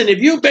 And listen, if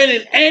you've been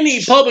in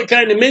any public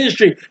kind of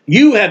ministry,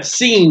 you have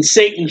seen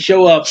Satan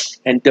show up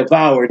and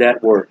devour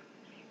that word.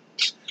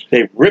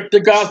 They've ripped the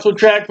gospel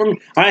tract from me.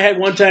 I had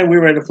one time, we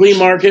were at a flea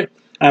market.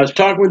 I was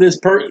talking with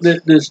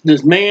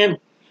this man,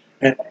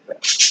 and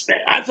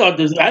I thought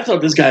this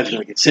guy was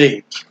going to get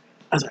saved.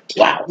 I was like,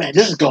 wow, man,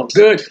 this is going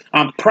good.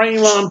 I'm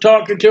praying while I'm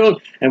talking to him,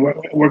 and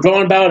we're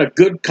going about a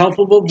good,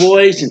 comfortable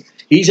voice, and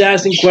he's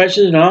asking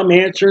questions, and I'm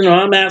answering, and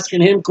I'm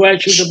asking him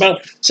questions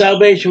about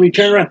salvation. We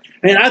turn around.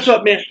 Man, I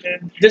thought, man,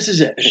 this is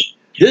it.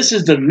 This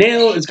is the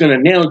nail. It's going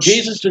to nail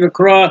Jesus to the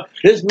cross.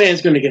 This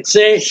man's going to get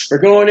saved. We're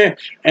going there.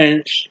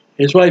 And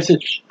his wife said,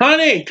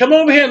 honey, come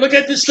over here. Look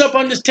at this stuff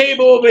on this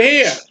table over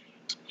here.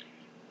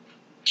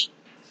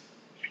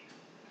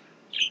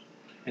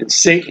 And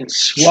Satan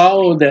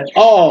swallowed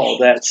all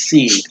that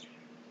seed.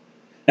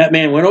 That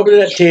man went over to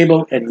that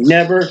table and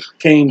never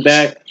came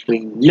back. We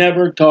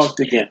never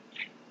talked again.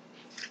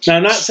 Now,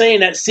 I'm not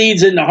saying that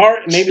seed's in the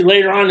heart, and maybe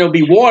later on they'll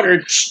be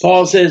watered.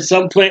 Paul says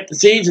some plant the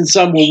seeds and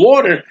some will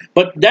water.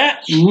 But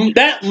that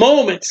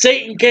moment,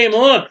 Satan came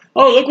along.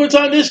 Oh, look what's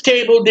on this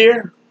table,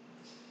 dear.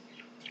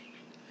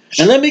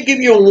 And let me give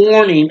you a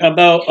warning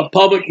about a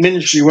public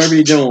ministry, whatever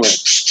you're doing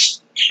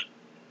with.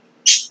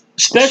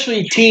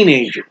 Especially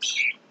teenagers.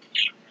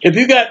 If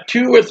you got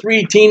 2 or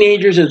 3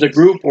 teenagers as a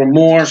group or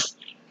more,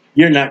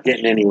 you're not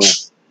getting anywhere.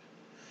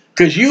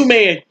 Because you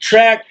may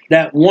attract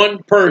that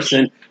one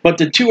person, but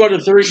the 2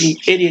 other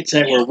 3 idiots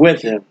that were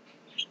with him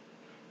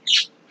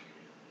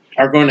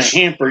are going to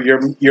hamper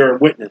your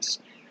witness.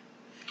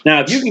 Now,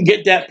 if you can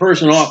get that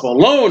person off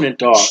alone and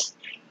talk,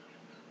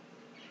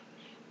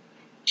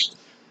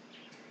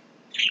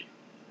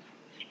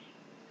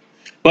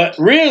 but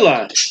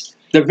realize,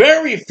 the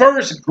very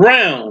first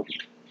ground,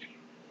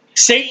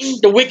 Satan,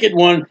 the wicked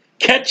one,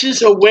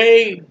 catches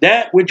away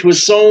that which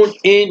was sown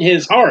in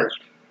his heart.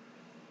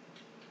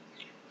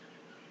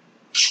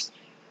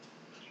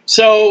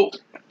 So,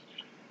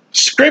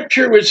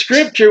 scripture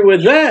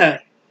with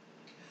that,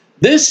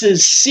 this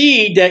is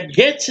seed that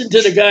gets into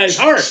the guy's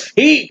heart.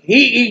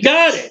 He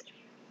got it.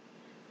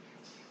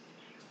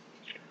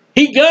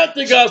 He got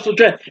the gospel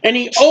tract, and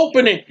he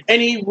opened it,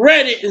 and he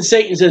read it, and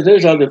Satan says,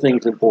 there's other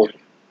things important.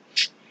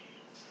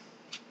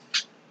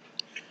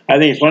 I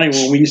think it's funny,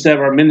 when we used to have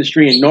our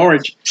ministry in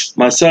Norwich,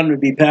 my son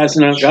would be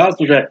passing out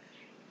gospel tract,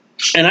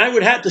 and I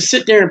would have to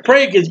sit there and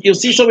pray, because you'll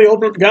see somebody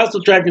open up the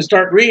gospel tract and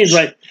start reading. It's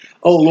like,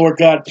 oh, Lord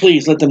God,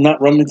 please let them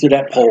not run into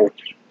that pole.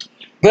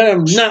 Let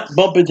them not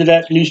bump into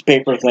that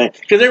newspaper thing,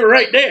 because they were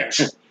right there.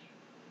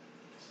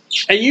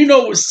 And you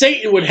know,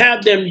 Satan would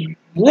have them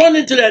run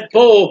into that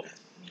pole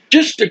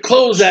just to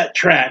close that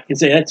track and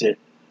say, that's it.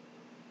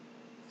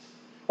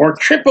 Or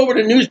trip over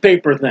the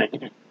newspaper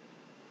thing.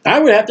 I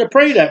would have to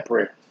pray that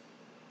prayer.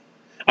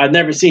 I've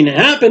never seen it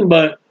happen,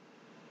 but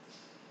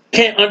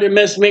can't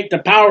underestimate the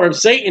power of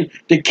Satan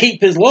to keep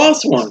his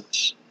lost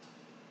ones.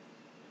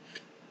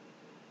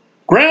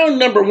 Ground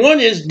number 1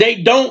 is they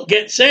don't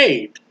get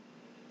saved.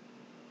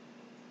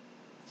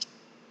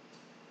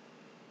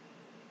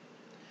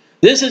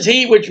 This is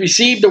he which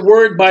received the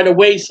word by the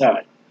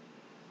wayside.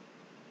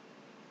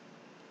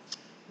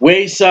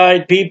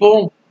 Wayside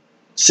people,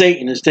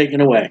 Satan is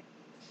taken away.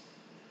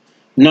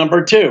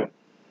 Number 2.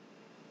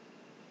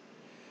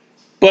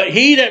 But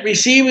he that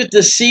receiveth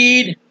the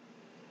seed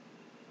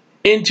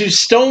into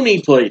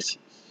stony places.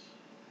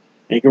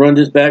 And you can run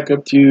this back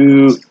up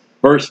to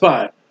verse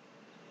 5.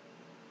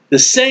 The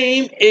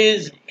same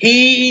is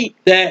he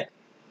that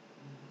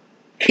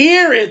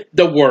heareth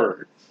the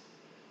word.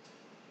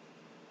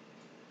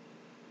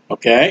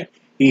 Okay?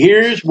 He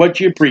hears what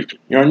you're preaching.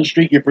 You're on the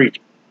street, you're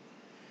preaching.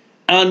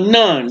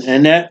 None,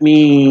 and that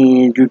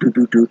means,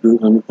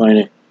 let me find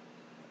it.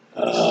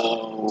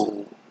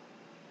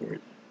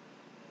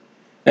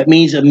 That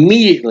means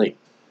immediately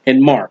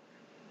in Mark.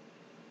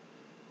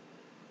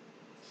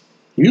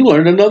 You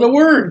learned another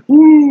word.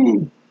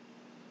 Woo.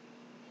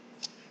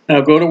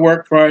 Now go to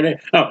work Friday.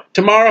 Oh,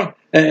 tomorrow,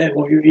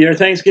 your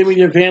Thanksgiving with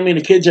your family and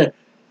the kids are,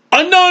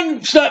 a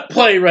nun, stop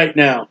play right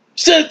now.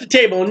 Sit at the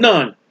table, a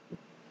nun.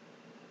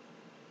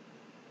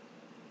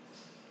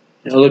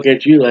 They'll look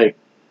at you like,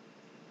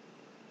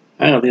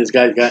 I don't think this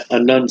guy's got a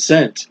nun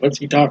sense. What's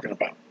he talking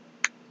about?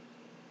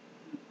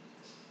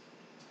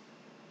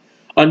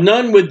 A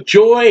nun with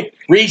joy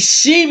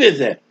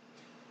receiveth it.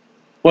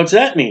 What's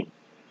that mean?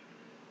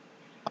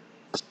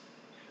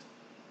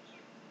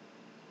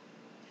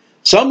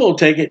 Some will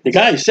take it, the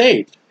guy's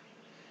saved.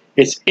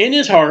 It's in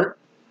his heart.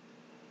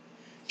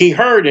 He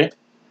heard it.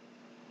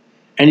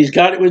 And he's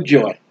got it with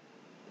joy.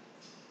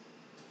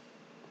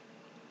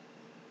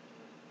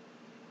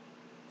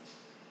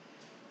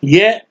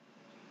 Yet,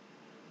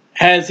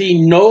 has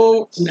he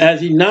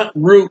not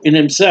root in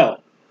himself?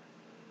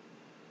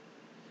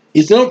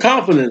 He's no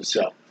confident in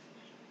himself.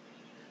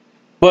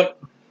 But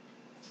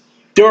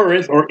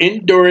dureth or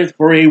endureth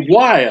for a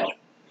while.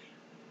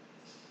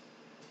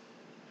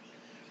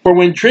 For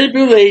when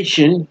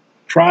tribulation,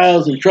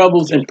 trials and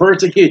troubles and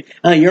persecution,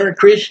 you're a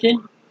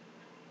Christian?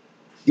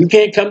 You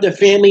can't come to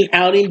family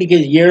outing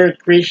because you're a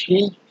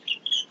Christian?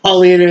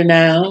 Holier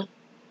now.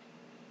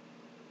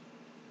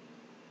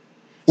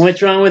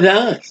 What's wrong with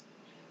us?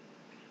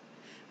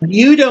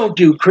 You don't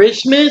do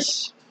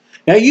Christmas?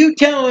 Are you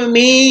telling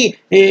me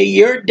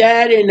your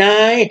dad and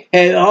I,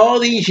 all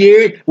these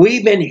years,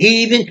 we've been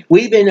heathen,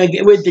 we've been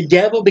with the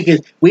devil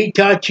because we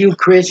taught you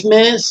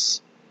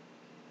Christmas?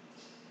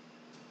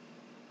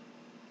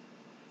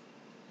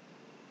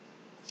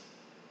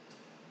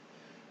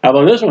 How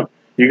about this one?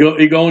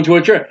 You go into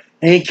a church.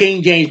 Hey,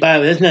 King James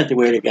Bible, that's not the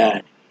word of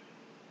God.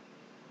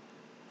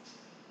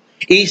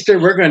 Easter,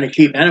 we're going to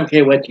keep, I don't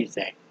care what you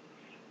say.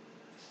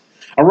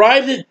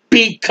 Arrived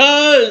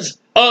because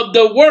of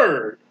the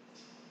word.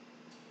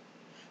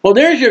 Well,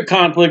 there's your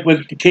conflict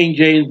with the King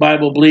James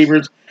Bible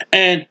believers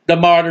and the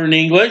modern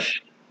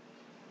English.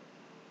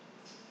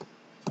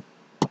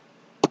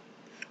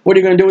 What are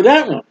you going to do with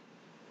that one?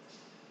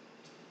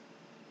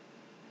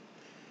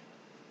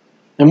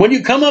 And when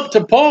you come up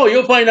to Paul,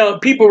 you'll find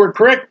out people were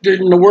corrected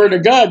in the Word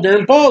of God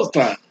during Paul's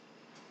time.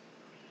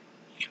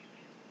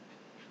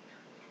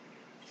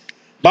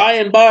 By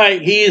and by,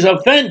 he is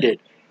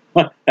offended.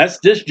 That's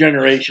this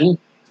generation.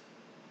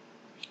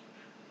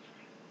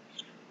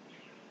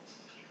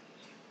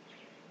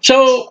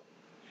 So,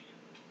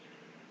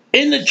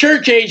 in the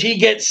church age, he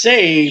gets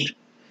saved.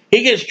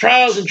 He gets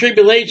trials and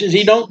tribulations.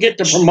 He don't get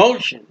the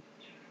promotion.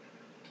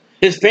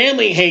 His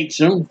family hates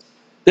him.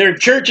 Their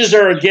churches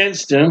are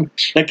against him.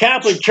 The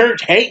Catholic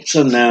Church hates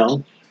him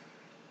now.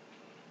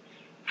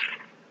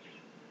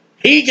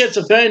 He gets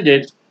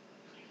offended,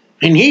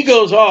 and he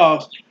goes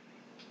off,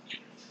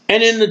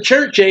 and in the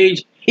church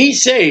age,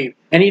 he's saved,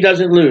 and he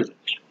doesn't lose it.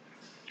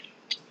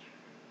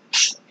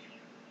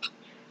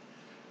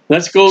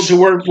 Let's go to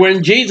work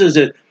when Jesus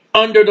is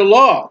under the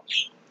law.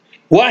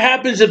 What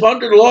happens if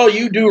under the law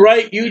you do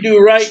right, you do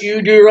right,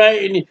 you do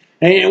right,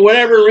 and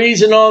whatever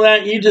reason, all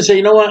that, you just say,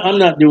 you know what, I'm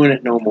not doing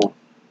it no more.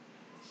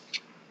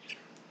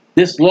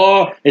 This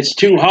law, it's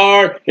too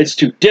hard, it's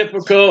too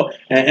difficult,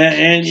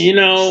 and you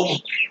know,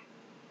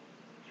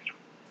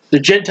 the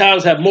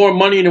Gentiles have more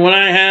money than what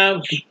I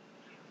have.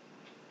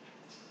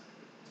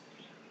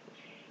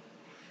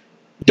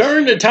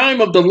 During the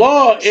time of the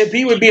law, if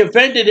he would be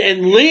offended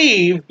and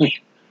leave,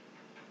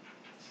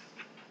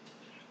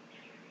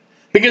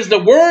 because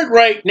the word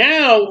right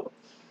now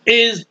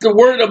is the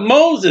word of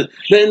Moses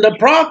and the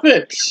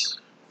prophets.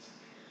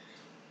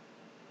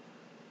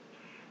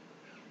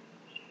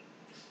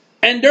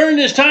 And during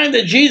this time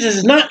that Jesus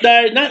has not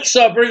died, not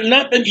suffered,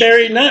 not been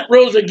buried, not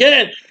rose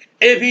again,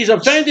 if he's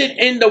offended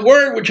in the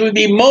word, which would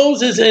be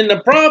Moses and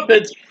the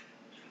prophets,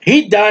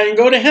 he'd die and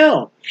go to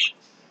hell.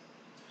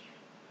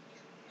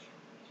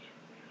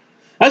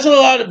 That's a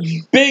lot of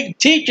big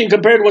teaching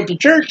compared to what the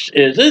church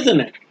is, isn't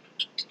it?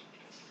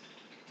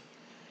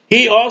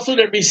 He also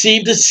that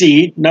received the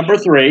seed, number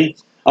 3,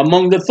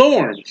 among the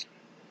thorns.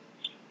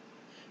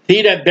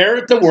 He that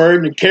beareth the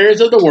word and the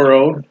cares of the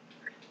world.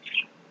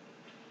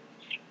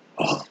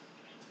 Oh,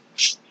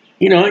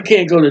 you know, I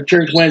can't go to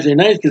church Wednesday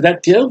nights because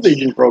that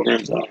television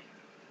program's on.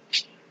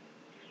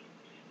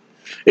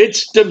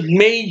 It's the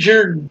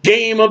major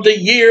game of the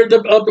year,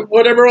 of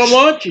whatever I'm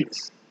watching.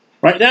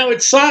 Right now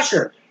it's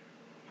soccer.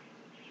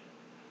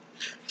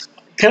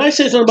 Can I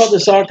say something about the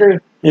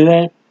soccer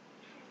event?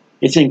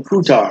 It's in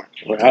Qatar,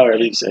 or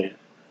however you say it.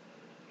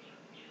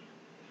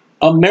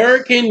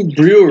 American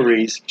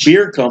breweries,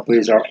 beer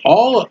companies, are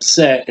all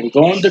upset and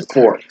going to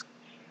court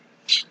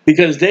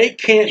because they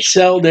can't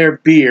sell their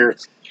beer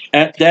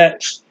at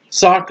that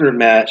soccer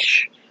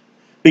match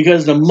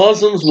because the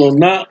Muslims will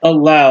not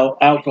allow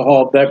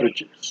alcohol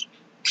beverages.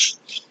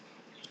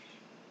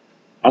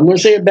 I'm going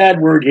to say a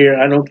bad word here.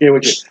 I don't care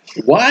what you...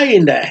 Why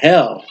in the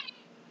hell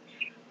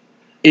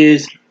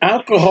is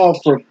alcohol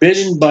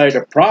forbidden by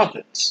the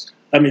prophets?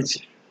 I mean,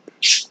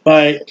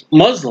 by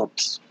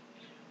Muslims.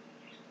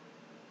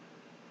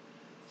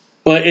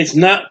 But it's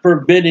not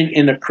forbidden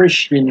in a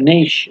Christian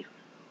nation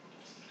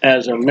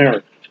as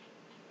America.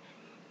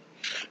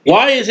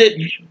 Why is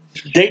it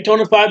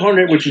Daytona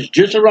 500, which is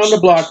just around the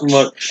block from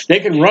us,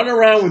 they can run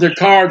around with their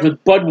cars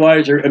with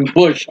Budweiser and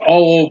Busch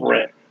all over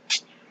it?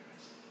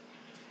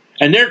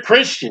 And they're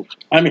Christians.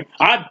 I mean,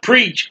 I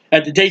preach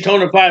at the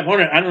Daytona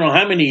 500, I don't know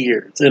how many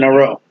years in a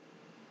row.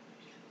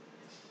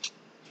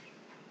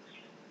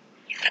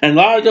 And a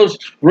lot of those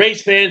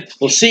race fans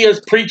will see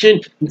us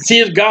preaching,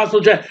 see us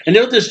gospel, and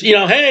they'll just, you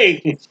know,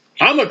 hey,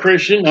 I'm a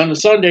Christian on a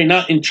Sunday,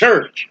 not in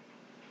church.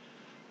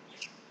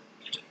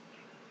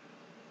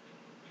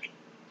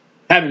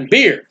 Having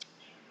beer.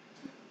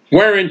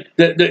 Wearing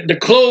the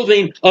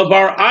clothing of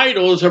our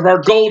idols, of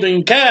our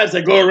golden calves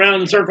that go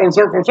around in circle,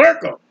 circle,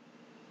 circle.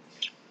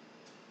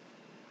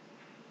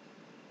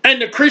 And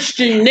the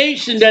Christian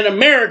nation that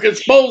America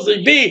is supposed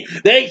to be,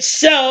 they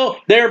sell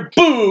their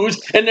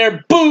booze, and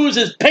their booze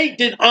is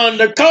painted on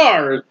the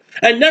cars.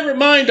 And never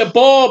mind the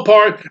ball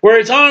part where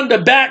it's on the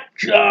back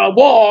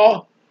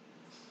wall,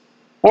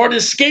 or the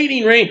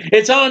skating rink,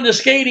 it's on the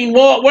skating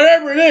wall,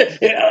 whatever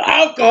it is.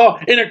 Alcohol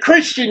in a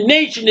Christian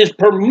nation is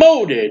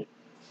promoted.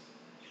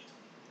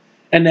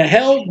 And the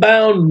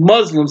hell-bound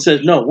Muslim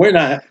says, no, we're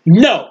not.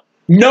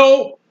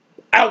 No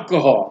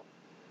alcohol.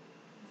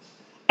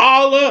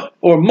 Allah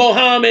or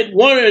Muhammad,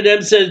 one of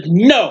them says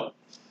no.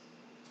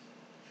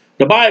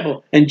 The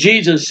Bible and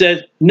Jesus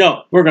says,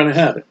 no, we're going to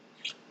have it.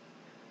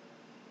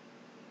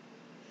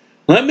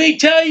 Let me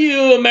tell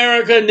you,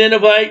 America,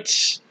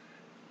 Ninevites,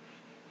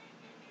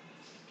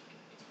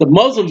 the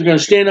Muslims are going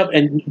to stand up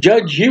and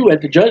judge you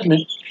at the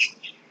judgment.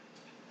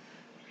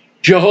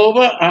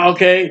 Jehovah,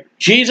 okay,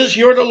 Jesus,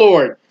 you're the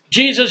Lord.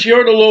 Jesus,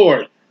 you're the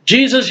Lord.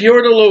 Jesus,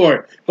 you're the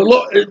Lord. But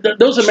Lord,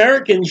 those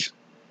Americans,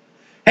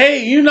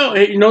 hey, you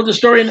know the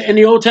story in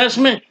the Old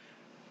Testament?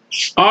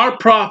 Our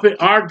prophet,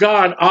 our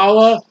God,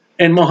 Allah,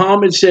 and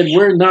Muhammad said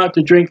we're not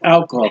to drink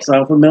alcohol.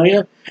 Sound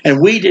familiar? And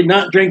we did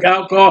not drink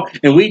alcohol,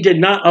 and we did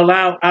not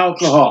allow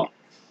alcohol.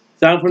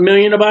 Sound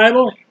familiar in the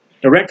Bible?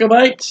 The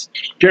Rechabites?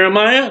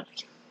 Jeremiah?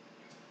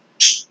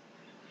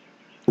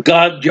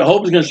 God,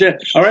 Jehovah's going to say,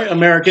 all right,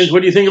 Americans,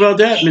 what do you think about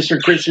that,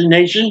 Mr. Christian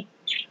nation?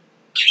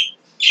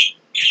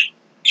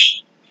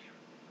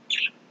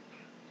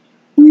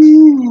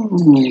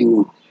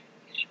 Ooh.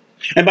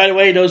 And by the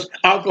way, those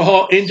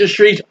alcohol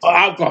industries,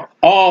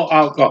 all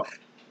alcohol,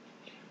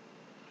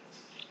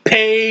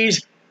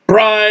 pays,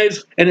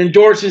 bribes, and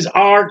endorses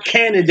our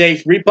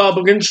candidates,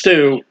 Republicans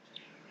too,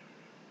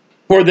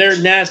 for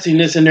their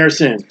nastiness and their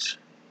sins.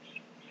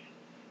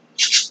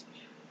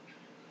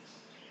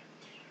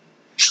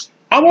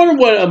 I wonder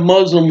what a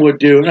Muslim would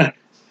do.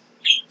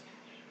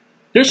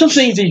 There's some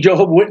things these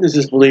Jehovah's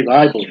Witnesses believe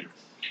I believe.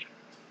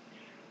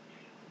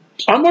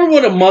 I wonder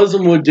what a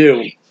Muslim would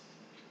do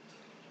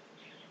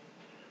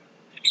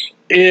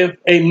if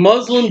a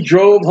Muslim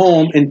drove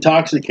home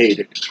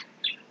intoxicated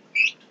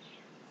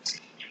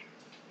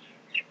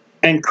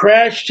and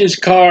crashed his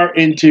car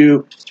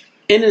into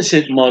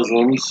innocent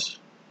Muslims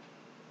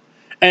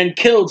and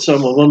killed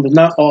some of them, but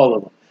not all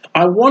of them.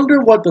 I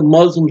wonder what the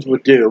Muslims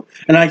would do,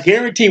 and I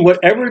guarantee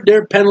whatever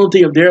their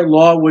penalty of their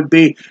law would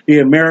be, the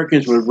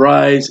Americans would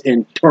rise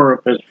in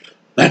terror.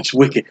 That's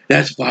wicked.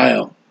 That's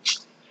vile.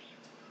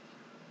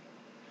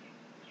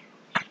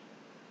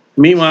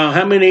 Meanwhile,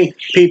 how many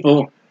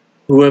people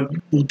who have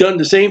done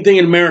the same thing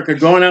in America,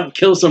 going out and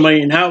kill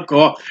somebody in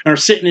alcohol, and are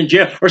sitting in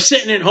jail or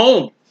sitting at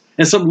home,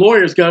 and some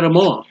lawyers got them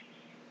off?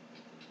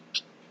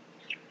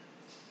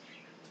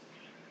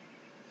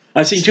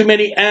 I see too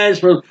many ads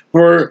for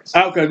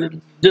alcohol.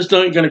 This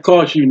ain't going to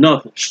cost you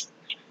nothing.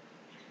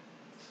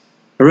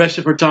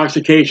 Arrested for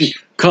intoxication.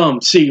 Come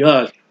see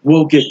us.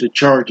 We'll get the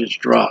charges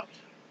dropped.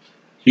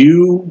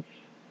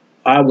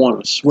 I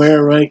want to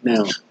swear right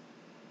now,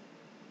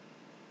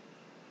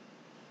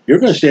 you're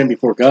going to stand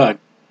before God,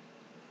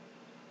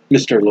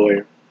 Mr.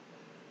 Lawyer.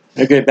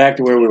 Okay, back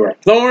to where we were.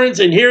 Thorns,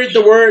 and here's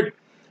the word,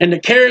 and the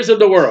cares of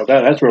the world.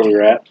 That's where we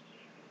were at.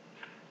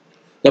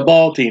 The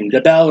ball team,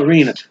 the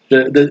ballerina,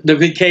 the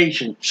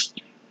vacation,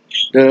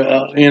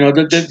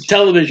 the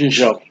television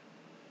show.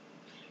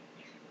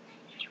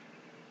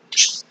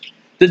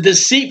 The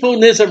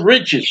deceitfulness of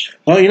riches.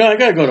 Oh, I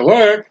got to go to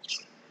work.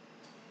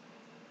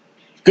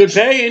 Good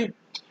paying.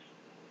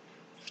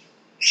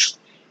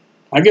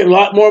 I get a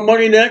lot more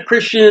money than that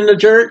Christian in the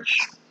church.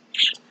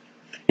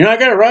 I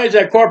got to rise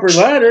that corporate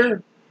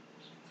ladder.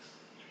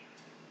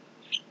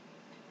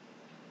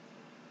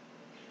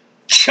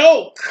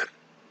 Choke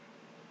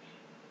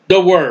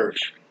the word.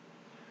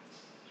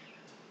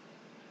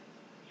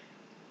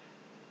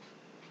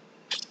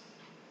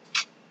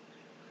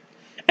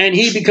 And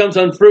he becomes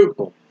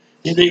unfruitful.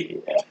 In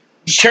the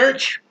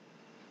church,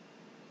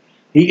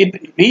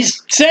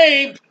 he's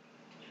saved.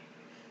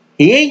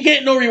 He ain't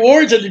getting no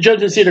rewards at the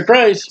judgment seat of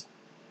Christ.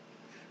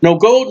 No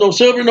gold, no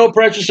silver, no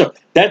precious stuff.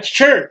 That's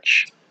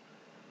church.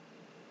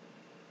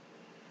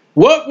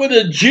 What would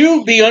a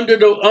Jew be under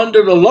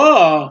the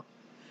law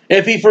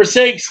if he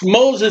forsakes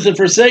Moses and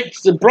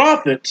forsakes the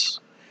prophets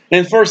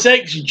and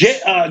forsakes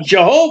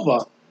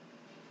Jehovah?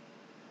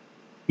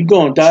 He's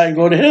going to die and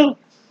go to hell.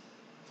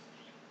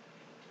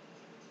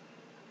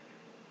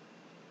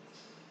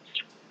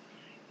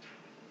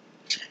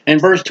 In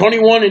verse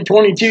 21 and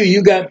 22,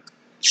 you got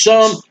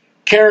some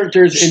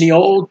characters in the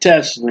Old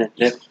Testament.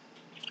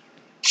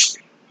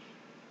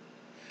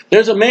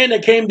 There's a man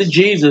that came to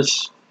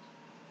Jesus.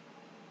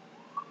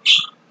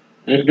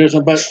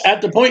 But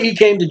at the point he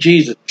came to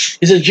Jesus,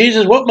 he says,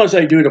 Jesus, what must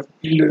I do to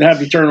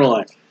have eternal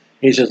life?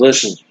 He says,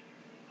 listen,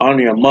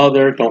 honor your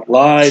mother, don't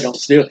lie, don't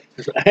steal.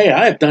 He says, hey,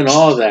 I have done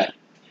all that.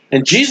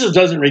 And Jesus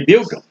doesn't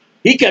rebuke him.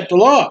 He kept the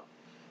law.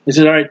 He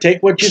said, all right,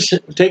 take what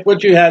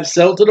you have,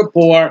 sell to the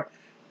poor,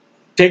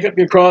 take up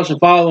your cross and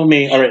follow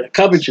me. All right,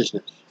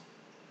 covetousness.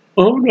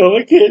 Oh, no,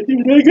 I can't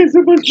do that. I got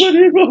so much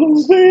money.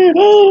 Oh, man.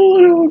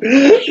 Oh,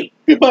 no.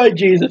 Goodbye,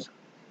 Jesus.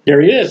 There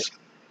he is.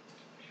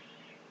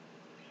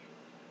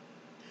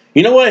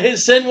 You know what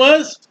his sin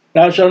was?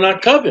 Thou shalt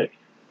not covet.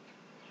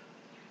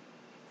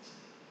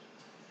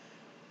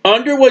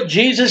 Under what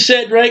Jesus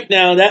said right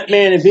now, that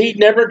man, if he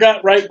never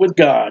got right with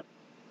God,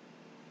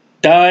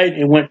 died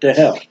and went to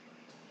hell.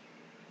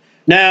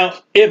 Now,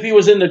 if he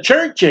was in the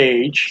church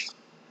age,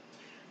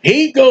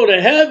 he'd go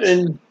to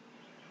heaven,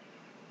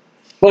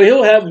 but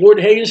he'll have wood,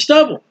 hay, and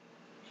stubble.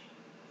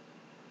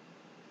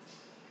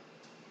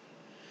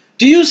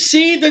 Do you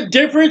see the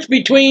difference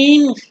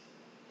between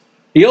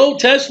the Old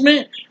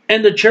Testament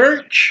and the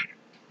church?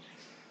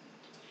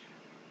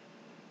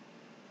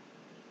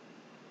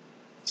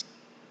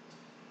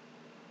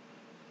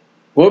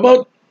 What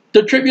about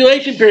the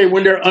tribulation period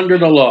when they're under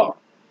the law?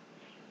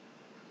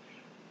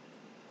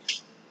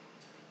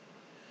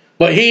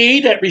 But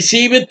he that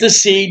receiveth the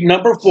seed,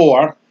 number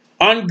 4,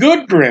 on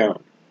good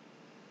ground.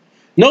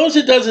 Notice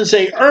it doesn't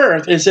say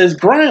earth, it says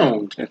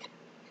ground.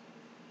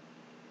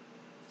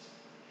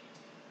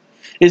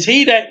 Is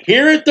he that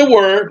heareth the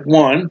word,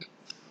 1,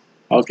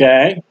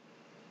 okay.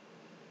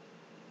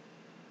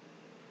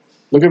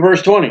 Look at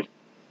verse 20.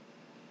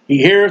 He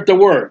heareth the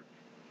word.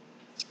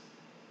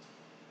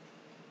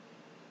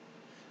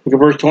 Look at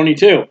verse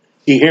 22.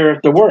 He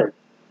heareth the word.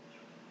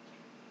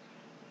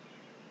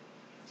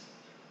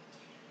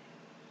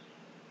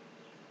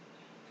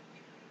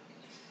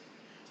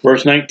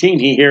 Verse 19,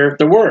 he heareth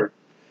the word.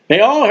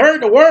 They all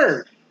heard the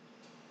word.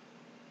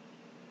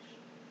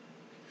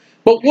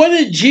 But what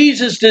did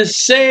Jesus just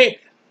say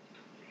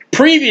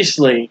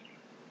previously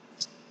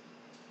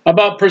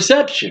about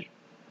perception?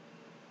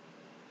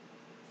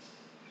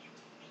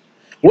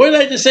 What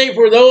did I just say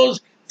for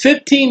those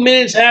 15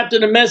 minutes after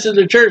the message of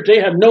the church? They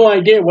have no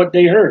idea what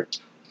they heard.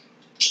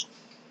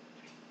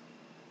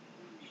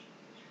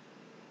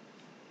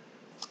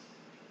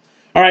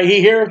 All right,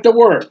 he heareth the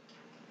word.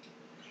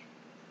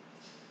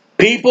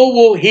 People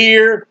will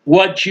hear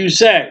what you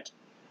say.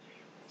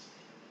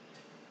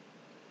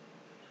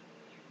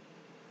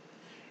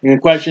 And the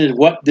question is,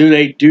 what do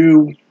they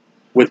do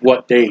with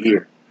what they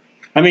hear?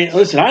 I mean,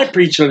 listen, I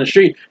preach on the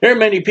street. There are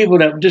many people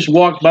that just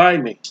walk by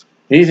me.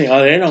 And you think,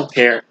 oh, they don't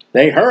care.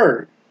 They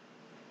heard.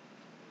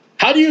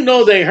 How do you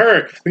know they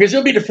heard? Because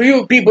there'll be the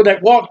few people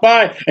that walk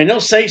by and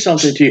they'll say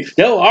something to you.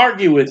 They'll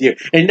argue with you.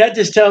 And that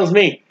just tells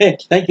me, hey,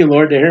 thank you,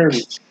 Lord, they heard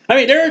me. I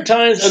mean, there are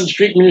times on the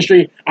street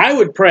ministry, I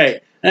would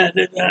pray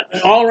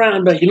all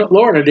around, but,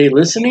 Lord, are they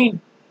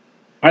listening?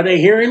 Are they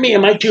hearing me?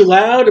 Am I too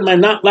loud? Am I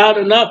not loud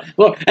enough?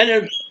 Lord, and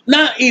then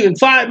not even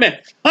 5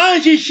 minutes. Why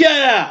don't you shut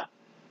up?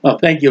 Oh,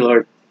 thank you,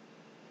 Lord.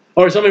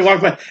 Or somebody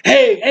walks by,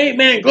 hey,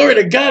 man, glory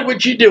to God,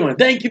 what you doing?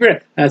 Thank you for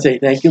it. I say,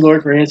 thank you,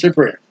 Lord, for answered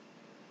prayer.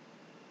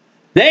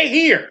 They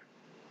hear.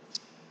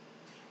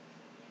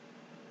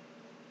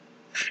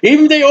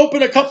 Even if they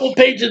open a couple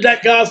pages of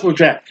that gospel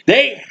tract,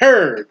 they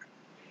heard.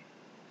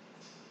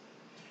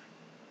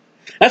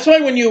 That's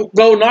why when you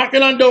go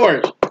knocking on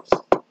doors,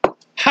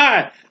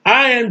 hi,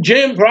 I am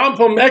Jim, I'm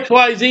from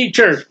XYZ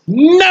church.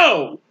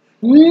 No,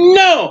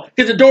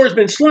 because the door's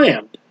been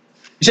slammed.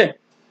 You say,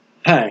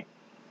 hi,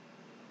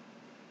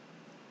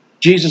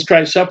 Jesus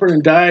Christ suffered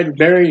and died,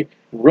 buried,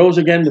 rose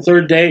again the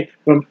third day.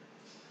 All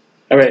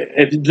right,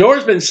 if the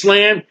door's been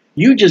slammed,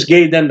 you just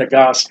gave them the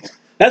gospel.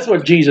 That's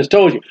what Jesus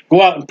told you.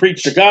 Go out and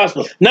preach the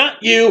gospel.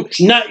 Not you,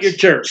 not your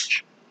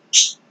church.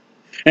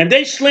 And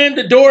they slammed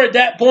the door at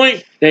that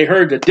point. They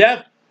heard the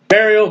death,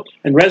 burial,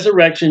 and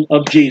resurrection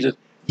of Jesus.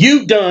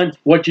 You've done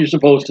what you're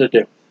supposed to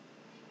do.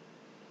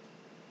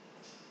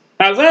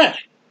 How's that?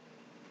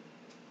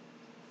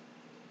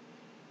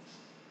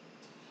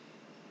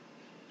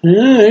 Oh,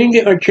 I didn't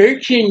get my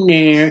church in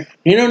there.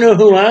 You don't know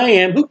who I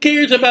am. Who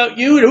cares about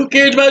you and who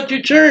cares about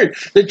your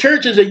church? The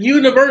church is a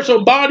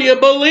universal body of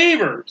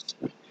believers.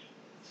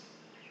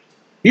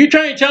 You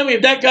trying to tell me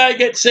if that guy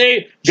gets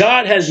saved,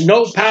 God has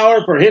no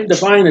power for him to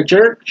find a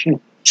church?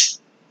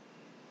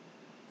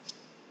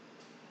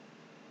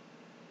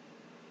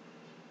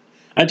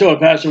 I told a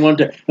pastor one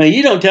time, now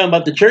you don't tell him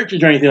about the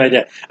churches or anything like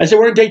that. I said,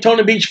 we're in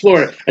Daytona Beach,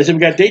 Florida. I said, we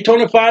got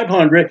Daytona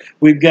 500.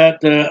 We've got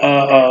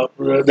the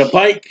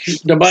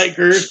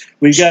bikers.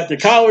 We've got the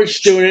college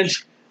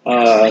students.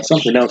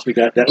 Something else we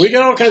got. We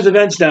got all kinds of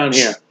events down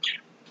here.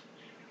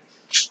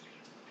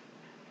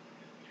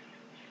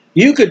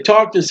 You could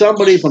talk to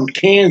somebody from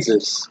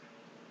Kansas.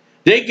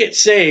 They get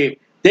saved.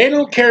 They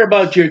don't care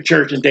about your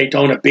church in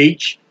Daytona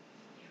Beach.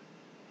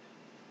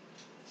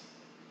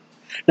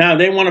 Now,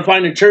 they want to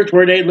find a church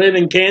where they live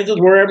in Kansas,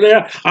 wherever they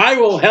are. I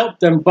will help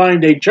them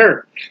find a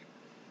church.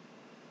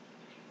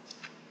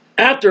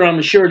 After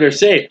I'm sure they're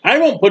saved. I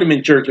won't put them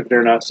in church if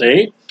they're not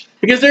saved.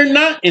 Because they're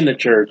not in the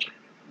church.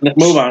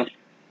 Move on.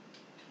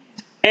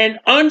 And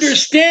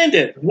understand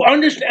it.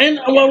 Understand.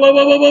 What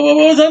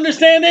was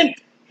understanding?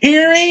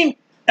 Hearing.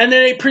 And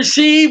then they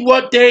perceive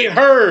what they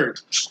heard.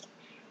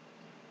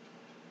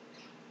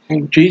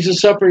 And Jesus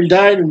suffered and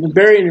died and was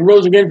buried and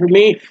rose again for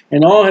me.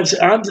 And all have,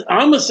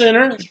 I'm a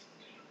sinner.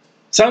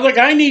 Sounds like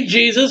I need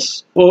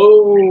Jesus.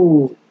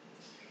 Whoa.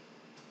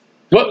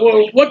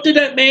 What did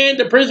that man,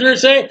 the prisoner,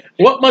 say?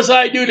 What must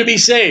I do to be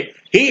saved?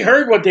 He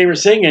heard what they were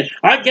singing.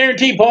 I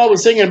guarantee Paul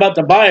was singing about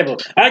the Bible.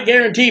 I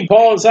guarantee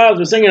Paul and Silas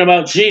were singing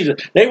about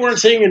Jesus. They weren't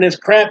singing this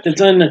crap that's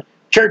in the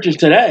churches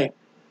today.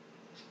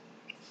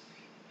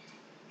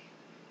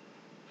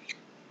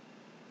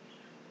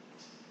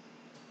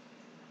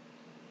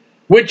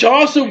 Which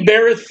also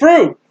beareth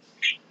fruit.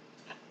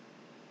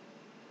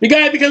 The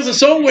guy becomes a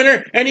soul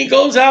winner and he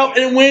goes out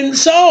and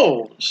wins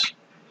souls.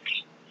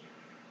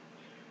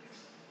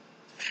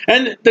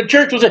 And the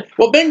church will say,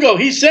 well, bingo,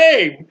 he's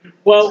saved.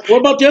 Well, what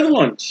about the other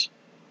ones?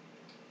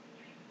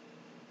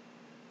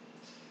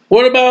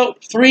 What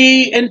about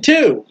 3 and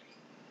 2?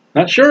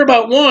 Not sure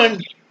about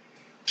 1.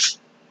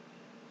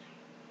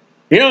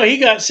 He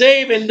got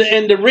saved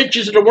and the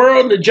riches of the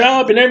world and the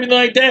job and everything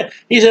like that.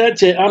 He said,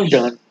 that's it, I'm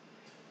done.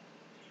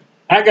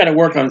 I got to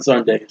work on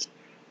Sundays.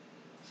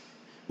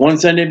 1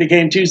 Sunday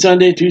became 2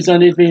 Sundays, 2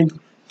 Sundays became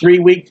 3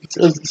 weeks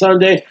of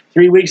Sunday,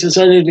 3 weeks of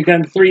Sunday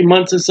became 3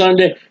 months of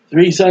Sunday,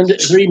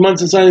 3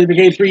 months of Sunday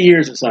became 3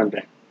 years of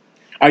Sunday.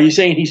 Are you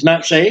saying he's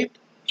not saved?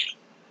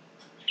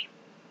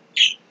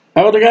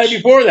 How about the guy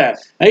before that?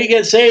 He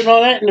gets saved and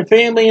all that, and the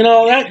family and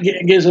all that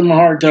gives him a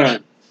hard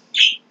time.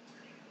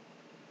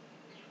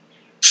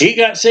 He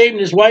got saved and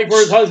his wife or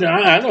his husband,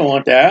 I don't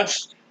want that.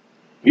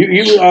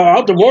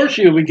 I'll divorce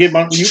you if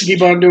you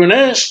keep on doing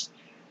that.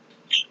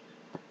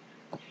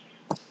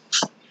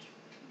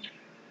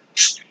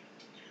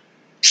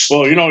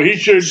 Well, he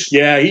should.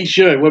 Yeah, he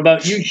should. What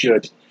about you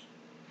should?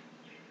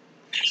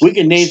 We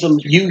can name some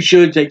you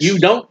shoulds that you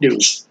don't do.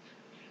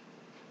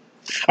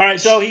 All right,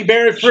 so he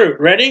bears fruit.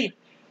 Ready?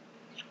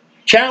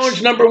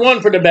 Challenge number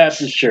 1 for the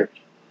Baptist Church.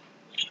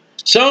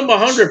 Some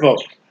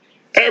 100-fold.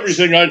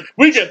 Everything.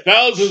 We get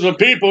thousands of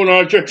people in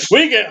our church.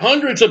 We get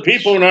hundreds of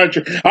people in our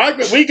church.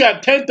 We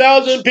got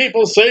 10,000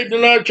 people saved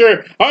in our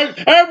church.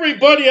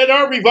 Everybody at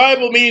our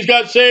revival meetings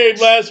got saved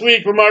last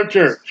week from our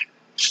church.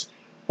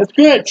 That's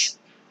good.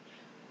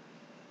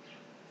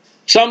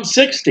 Some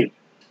 60.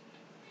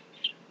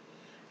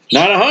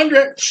 Not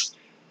 100,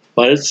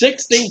 but it's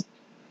 60.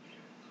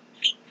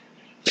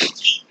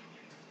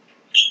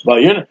 But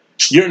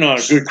you're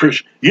not a good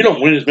Christian. You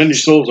don't win as many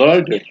souls as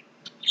I do.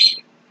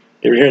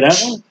 You ever hear that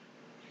one?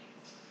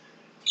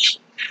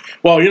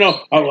 Well,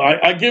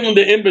 I give them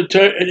the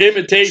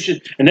invitation,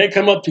 and they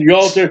come up to the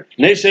altar,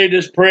 and they say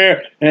this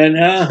prayer, and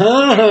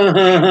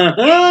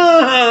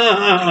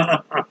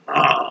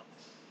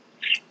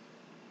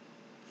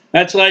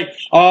that's like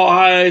all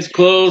eyes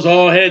closed,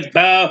 all heads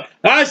bowed.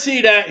 I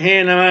see that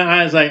hand, and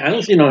my eyes like, I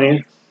don't see no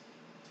hand.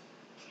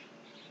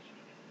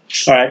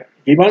 All right,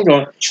 keep on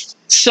going.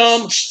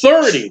 Some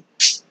 30.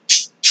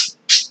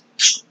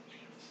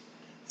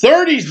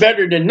 30 is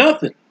better than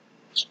nothing.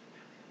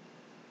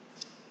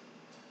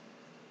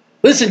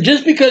 Listen,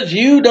 just because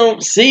you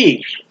don't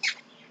see,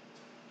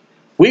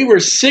 we were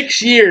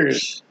 6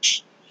 years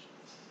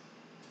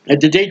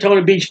at the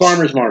Daytona Beach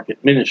Farmers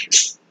Market ministry,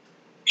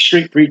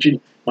 street preaching,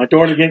 my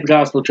daughter getting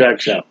gospel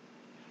tracts out.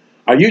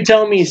 Are you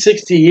telling me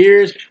 60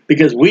 years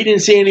because we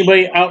didn't see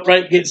anybody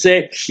outright get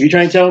saved? You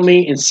trying to tell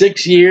me in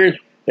 6 years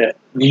that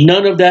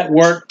none of that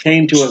work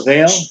came to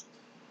avail?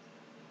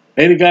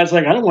 Maybe God's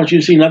like, I don't want you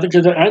to see nothing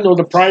because I know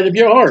the pride of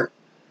your heart.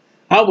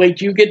 I'll wait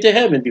till you get to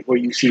heaven before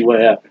you see what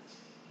happened.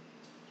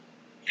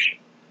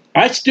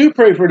 I do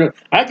pray for them.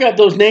 I got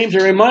those names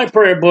are in my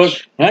prayer book,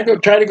 and I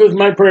try to go through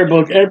my prayer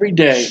book every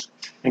day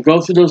and go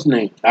through those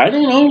names. I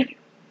don't know.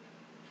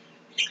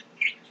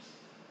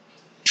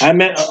 I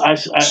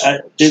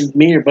didn't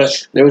meet her,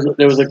 but there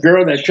was a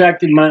girl that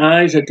attracted my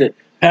eyes at the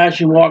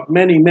Passion Walk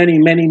many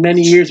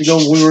years ago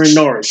when we were in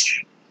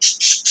Norwich.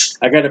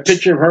 I got a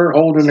picture of her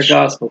holding a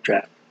gospel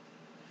tract.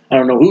 I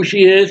don't know who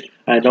she is.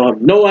 I don't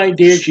have no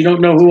idea. She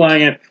don't know who I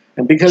am.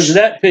 And because of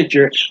that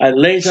picture, it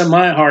lays on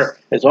my heart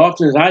as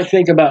often as I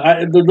think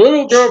about the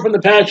little girl from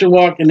the Passion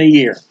Walk in the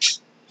year.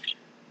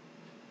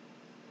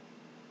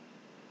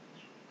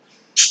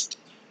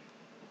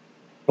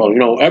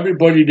 Well,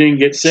 everybody didn't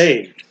get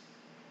saved.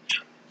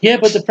 Yeah,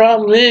 but the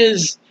problem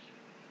is,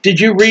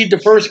 did you read the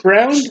first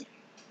ground?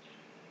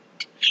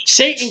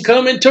 Satan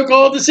come and took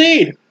all the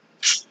seed.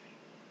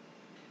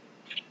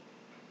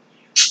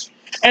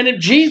 And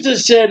if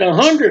Jesus said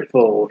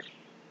 100-fold,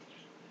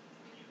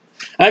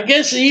 I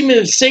guess even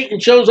if Satan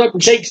shows up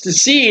and takes the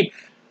seed,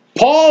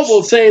 Paul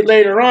will say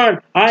later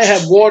on, I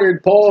have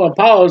watered Paul and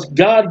Apollos,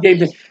 God gave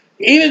them.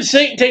 Even if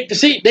Satan take the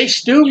seed, they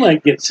still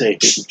might get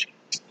saved.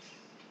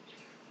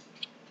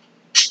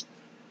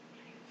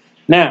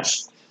 Now,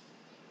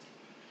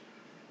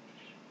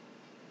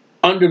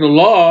 under the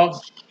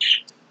law,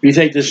 you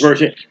take this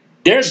verse,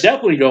 they're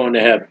definitely going to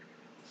heaven.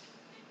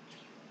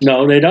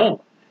 No, they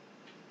don't.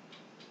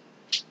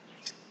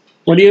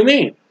 What do you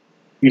mean?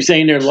 You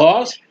saying they're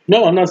lost?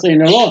 No, I'm not saying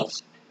they're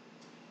lost.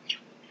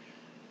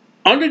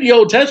 Under the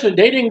Old Testament,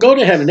 they didn't go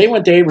to heaven. They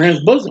went to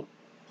Abraham's bosom.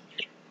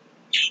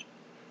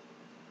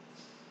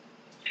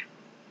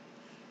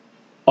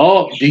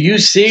 Oh, do you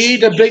see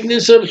the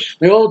bigness of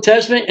the Old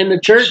Testament and the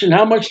church and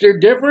how much they're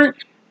different?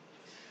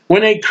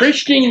 When a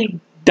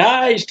Christian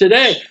dies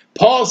today,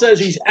 Paul says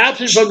he's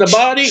absent from the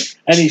body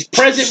and he's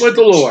present with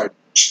the Lord.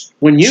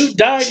 When you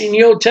died in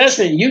the Old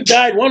Testament, you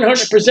died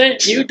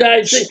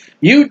 100%.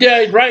 You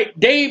died right.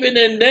 David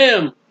and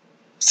them.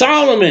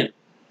 Solomon.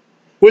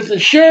 With the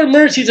sure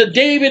mercies of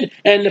David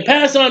and to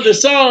pass on to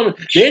Solomon,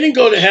 they didn't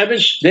go to heaven.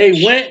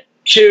 They went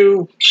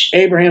to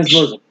Abraham's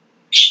bosom.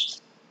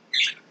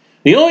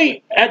 The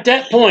only, at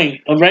that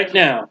point of right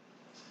now,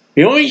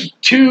 the only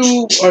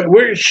two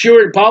we're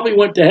sure probably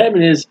went to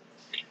heaven is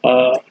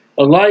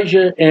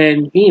Elijah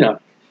and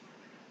Enoch.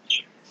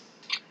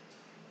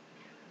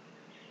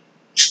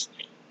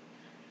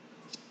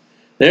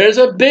 There's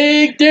a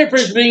big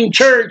difference between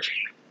church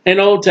and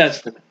Old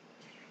Testament.